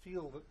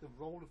feel that the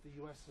role of the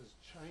US has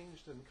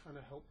changed and kind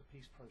of helped the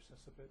peace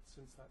process a bit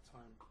since that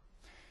time.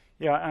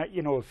 Yeah,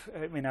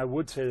 I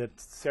would say that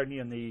certainly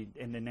in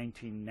the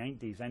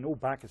 1990s, I know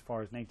back as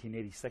far as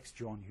 1986,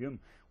 John Hume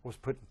was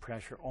putting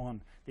pressure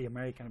on the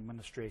American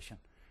administration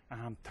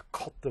to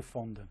cut the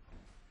funding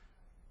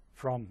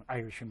from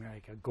Irish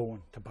America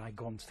going to buy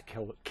guns to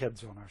kill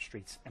kids on our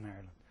streets in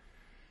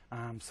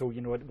Ireland. So,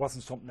 it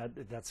wasn't something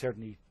that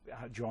certainly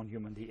John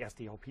Hume and the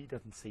SDLP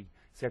didn't see.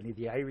 Certainly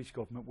the Irish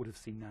government would have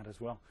seen that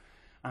as well.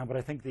 But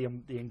I think the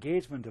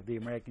engagement of the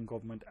American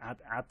government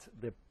at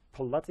the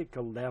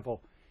political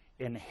level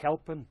in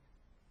helping,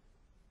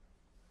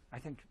 I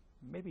think,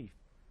 maybe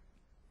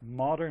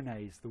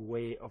modernize the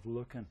way of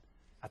looking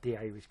at the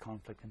Irish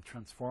conflict and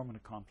transforming the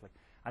conflict,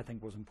 I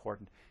think was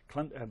important.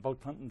 Bill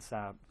Clinton's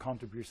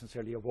contribution,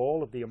 certainly of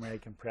all of the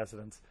American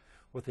presidents,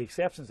 with the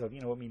exceptions of,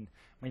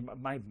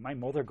 my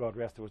mother, God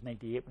rest her, was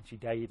 98 when she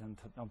died, and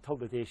until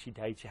the day she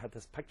died, she had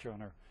this picture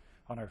on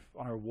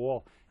her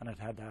wall, and it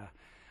had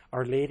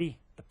Our Lady,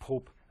 the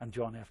Pope, and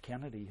John F.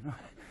 Kennedy.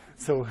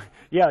 So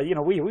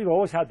we've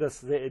always had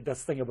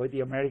this thing about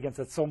the Americans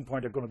at some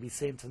point are going to be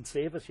saints and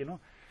save us,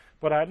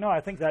 But no,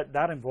 I think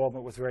that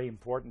involvement was very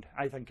important.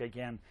 I think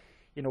again,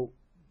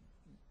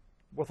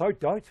 without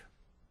doubt,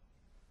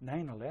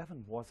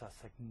 9/11 was a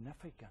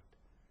significant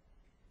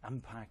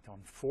impact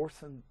on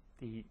forcing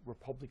the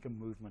Republican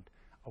movement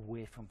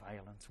away from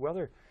violence,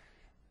 whether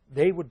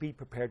they would be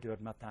prepared to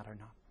admit that or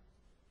not.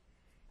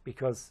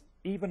 Because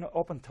even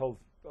up until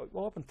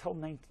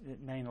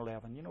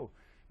 9/11,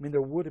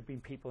 there would have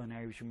been people in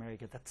Irish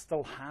America that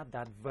still had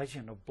that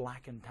vision of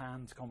black and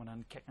tans coming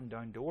in, kicking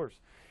down doors,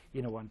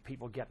 and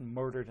people getting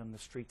murdered in the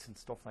streets and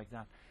stuff like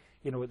that.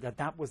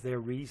 That was their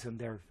reason,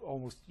 their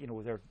almost,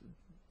 their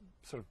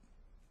sort of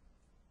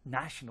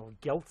national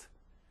guilt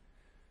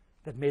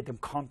that made them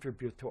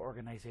contribute to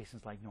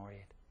organizations like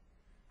NORAD.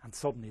 And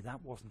suddenly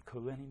that wasn't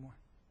cool anymore.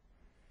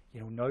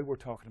 Now we're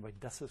talking about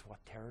this is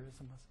what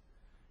terrorism is.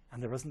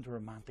 And there isn't a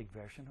romantic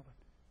version of it.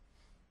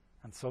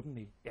 And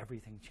suddenly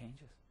everything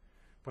changes.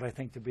 But I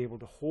think to be able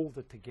to hold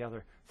it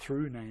together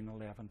through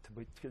 9/11,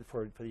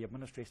 for the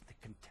administration to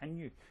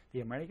continue, the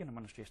American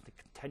administration to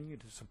continue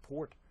to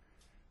support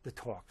the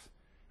talks.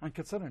 And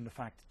considering the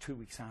fact that 2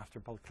 weeks after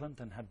Bill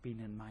Clinton had been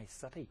in my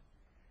city,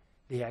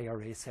 the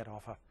IRA set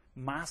off a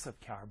massive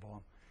car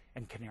bomb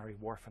in Canary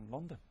Wharf in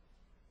London.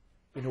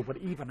 But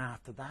even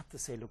after that, to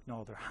say, look,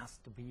 no, there has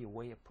to be a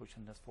way of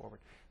pushing this forward.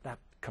 That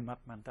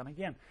commitment, and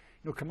again,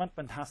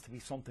 commitment has to be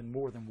something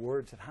more than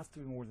words. It has to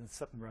be more than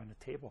sitting around a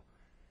table.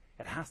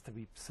 It has to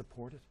be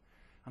supported.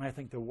 And I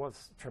think there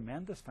was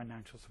tremendous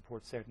financial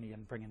support, certainly,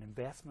 in bringing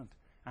investment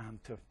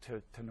to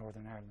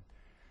Northern Ireland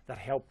that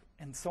helped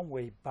in some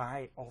way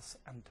buy us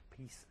into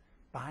peace,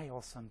 buy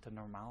us into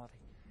normality.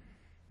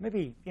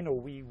 Maybe,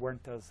 we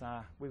weren't as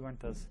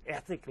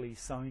ethically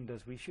sound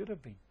as we should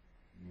have been.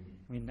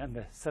 In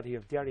the city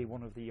of Derry,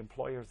 one of the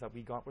employers that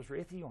we got was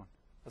Raytheon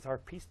as our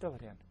peace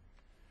dividend.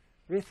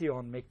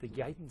 Raytheon make the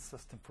guidance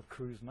system for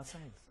cruise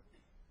missiles.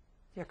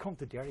 Yeah, come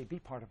to Derry, be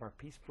part of our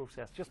peace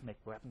process. Just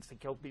make weapons to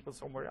kill people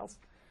somewhere else.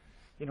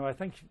 I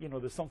think,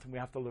 there's something we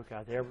have to look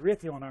at there.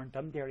 Raytheon aren't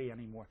in Derry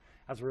anymore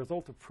as a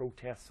result of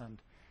protests and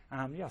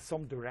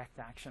some direct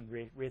action.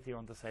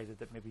 Raytheon decided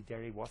that maybe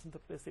Derry wasn't the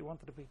place they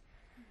wanted to be.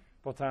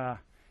 But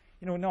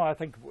no, I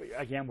think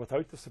again,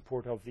 without the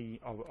support of the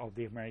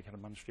American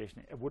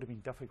administration, it would have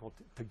been difficult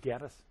to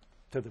get us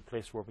to the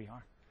place where we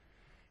are.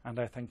 And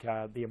I think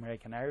the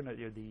American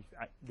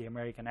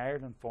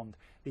Ireland Fund,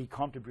 the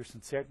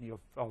contribution certainly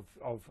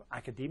of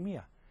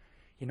academia.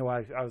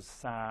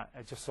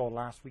 I just saw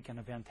last week an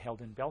event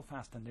held in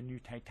Belfast in the new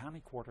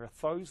Titanic Quarter.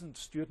 1,000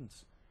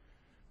 students,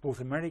 both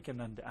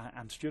American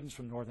and students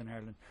from Northern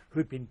Ireland,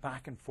 who'd been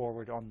back and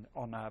forward on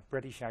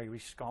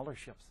British-Irish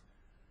scholarships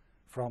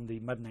from the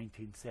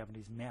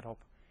mid-1970s, met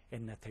up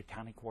in the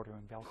Titanic Quarter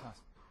in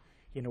Belfast.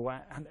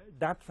 And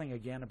that thing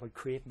again about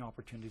creating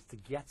opportunities to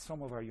get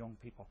some of our young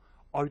people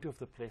out of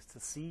the place to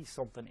see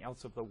something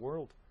else of the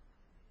world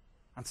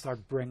and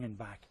start bringing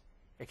back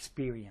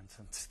experience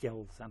and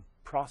skills and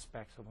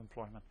prospects of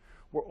employment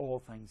were all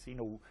things,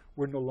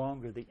 we're no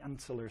longer the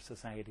insular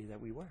society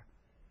that we were.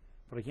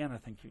 But again, I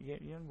think,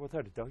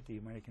 without a doubt, the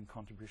American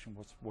contribution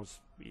was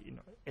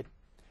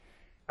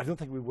I don't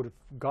think we would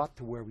have got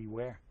to where we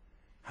were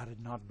had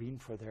it not been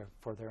for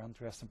their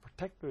interest, and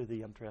particularly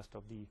the interest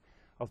of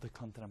of the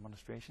Clinton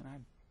administration.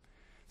 I'm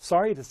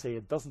sorry to say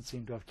it doesn't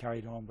seem to have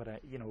carried on, but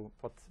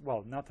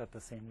not at the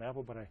same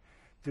level. But I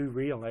do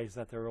realise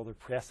that there are other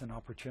pressing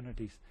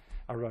opportunities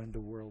around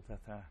the world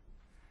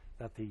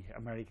that the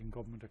American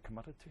government are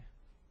committed to.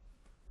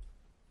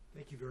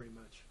 Thank you very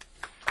much.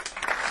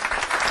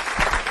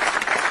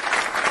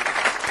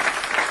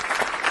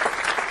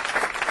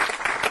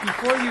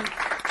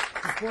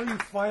 Before you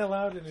file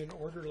out in an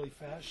orderly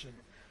fashion,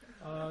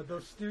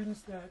 those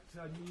students that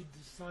need to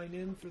sign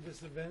in for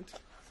this event,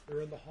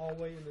 they're in the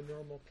hallway in the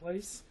normal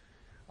place.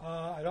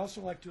 I'd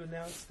also like to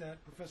announce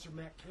that Professor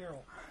Matt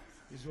Carroll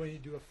is going to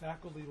do a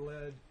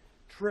faculty-led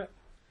trip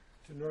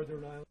to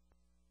Northern Ireland.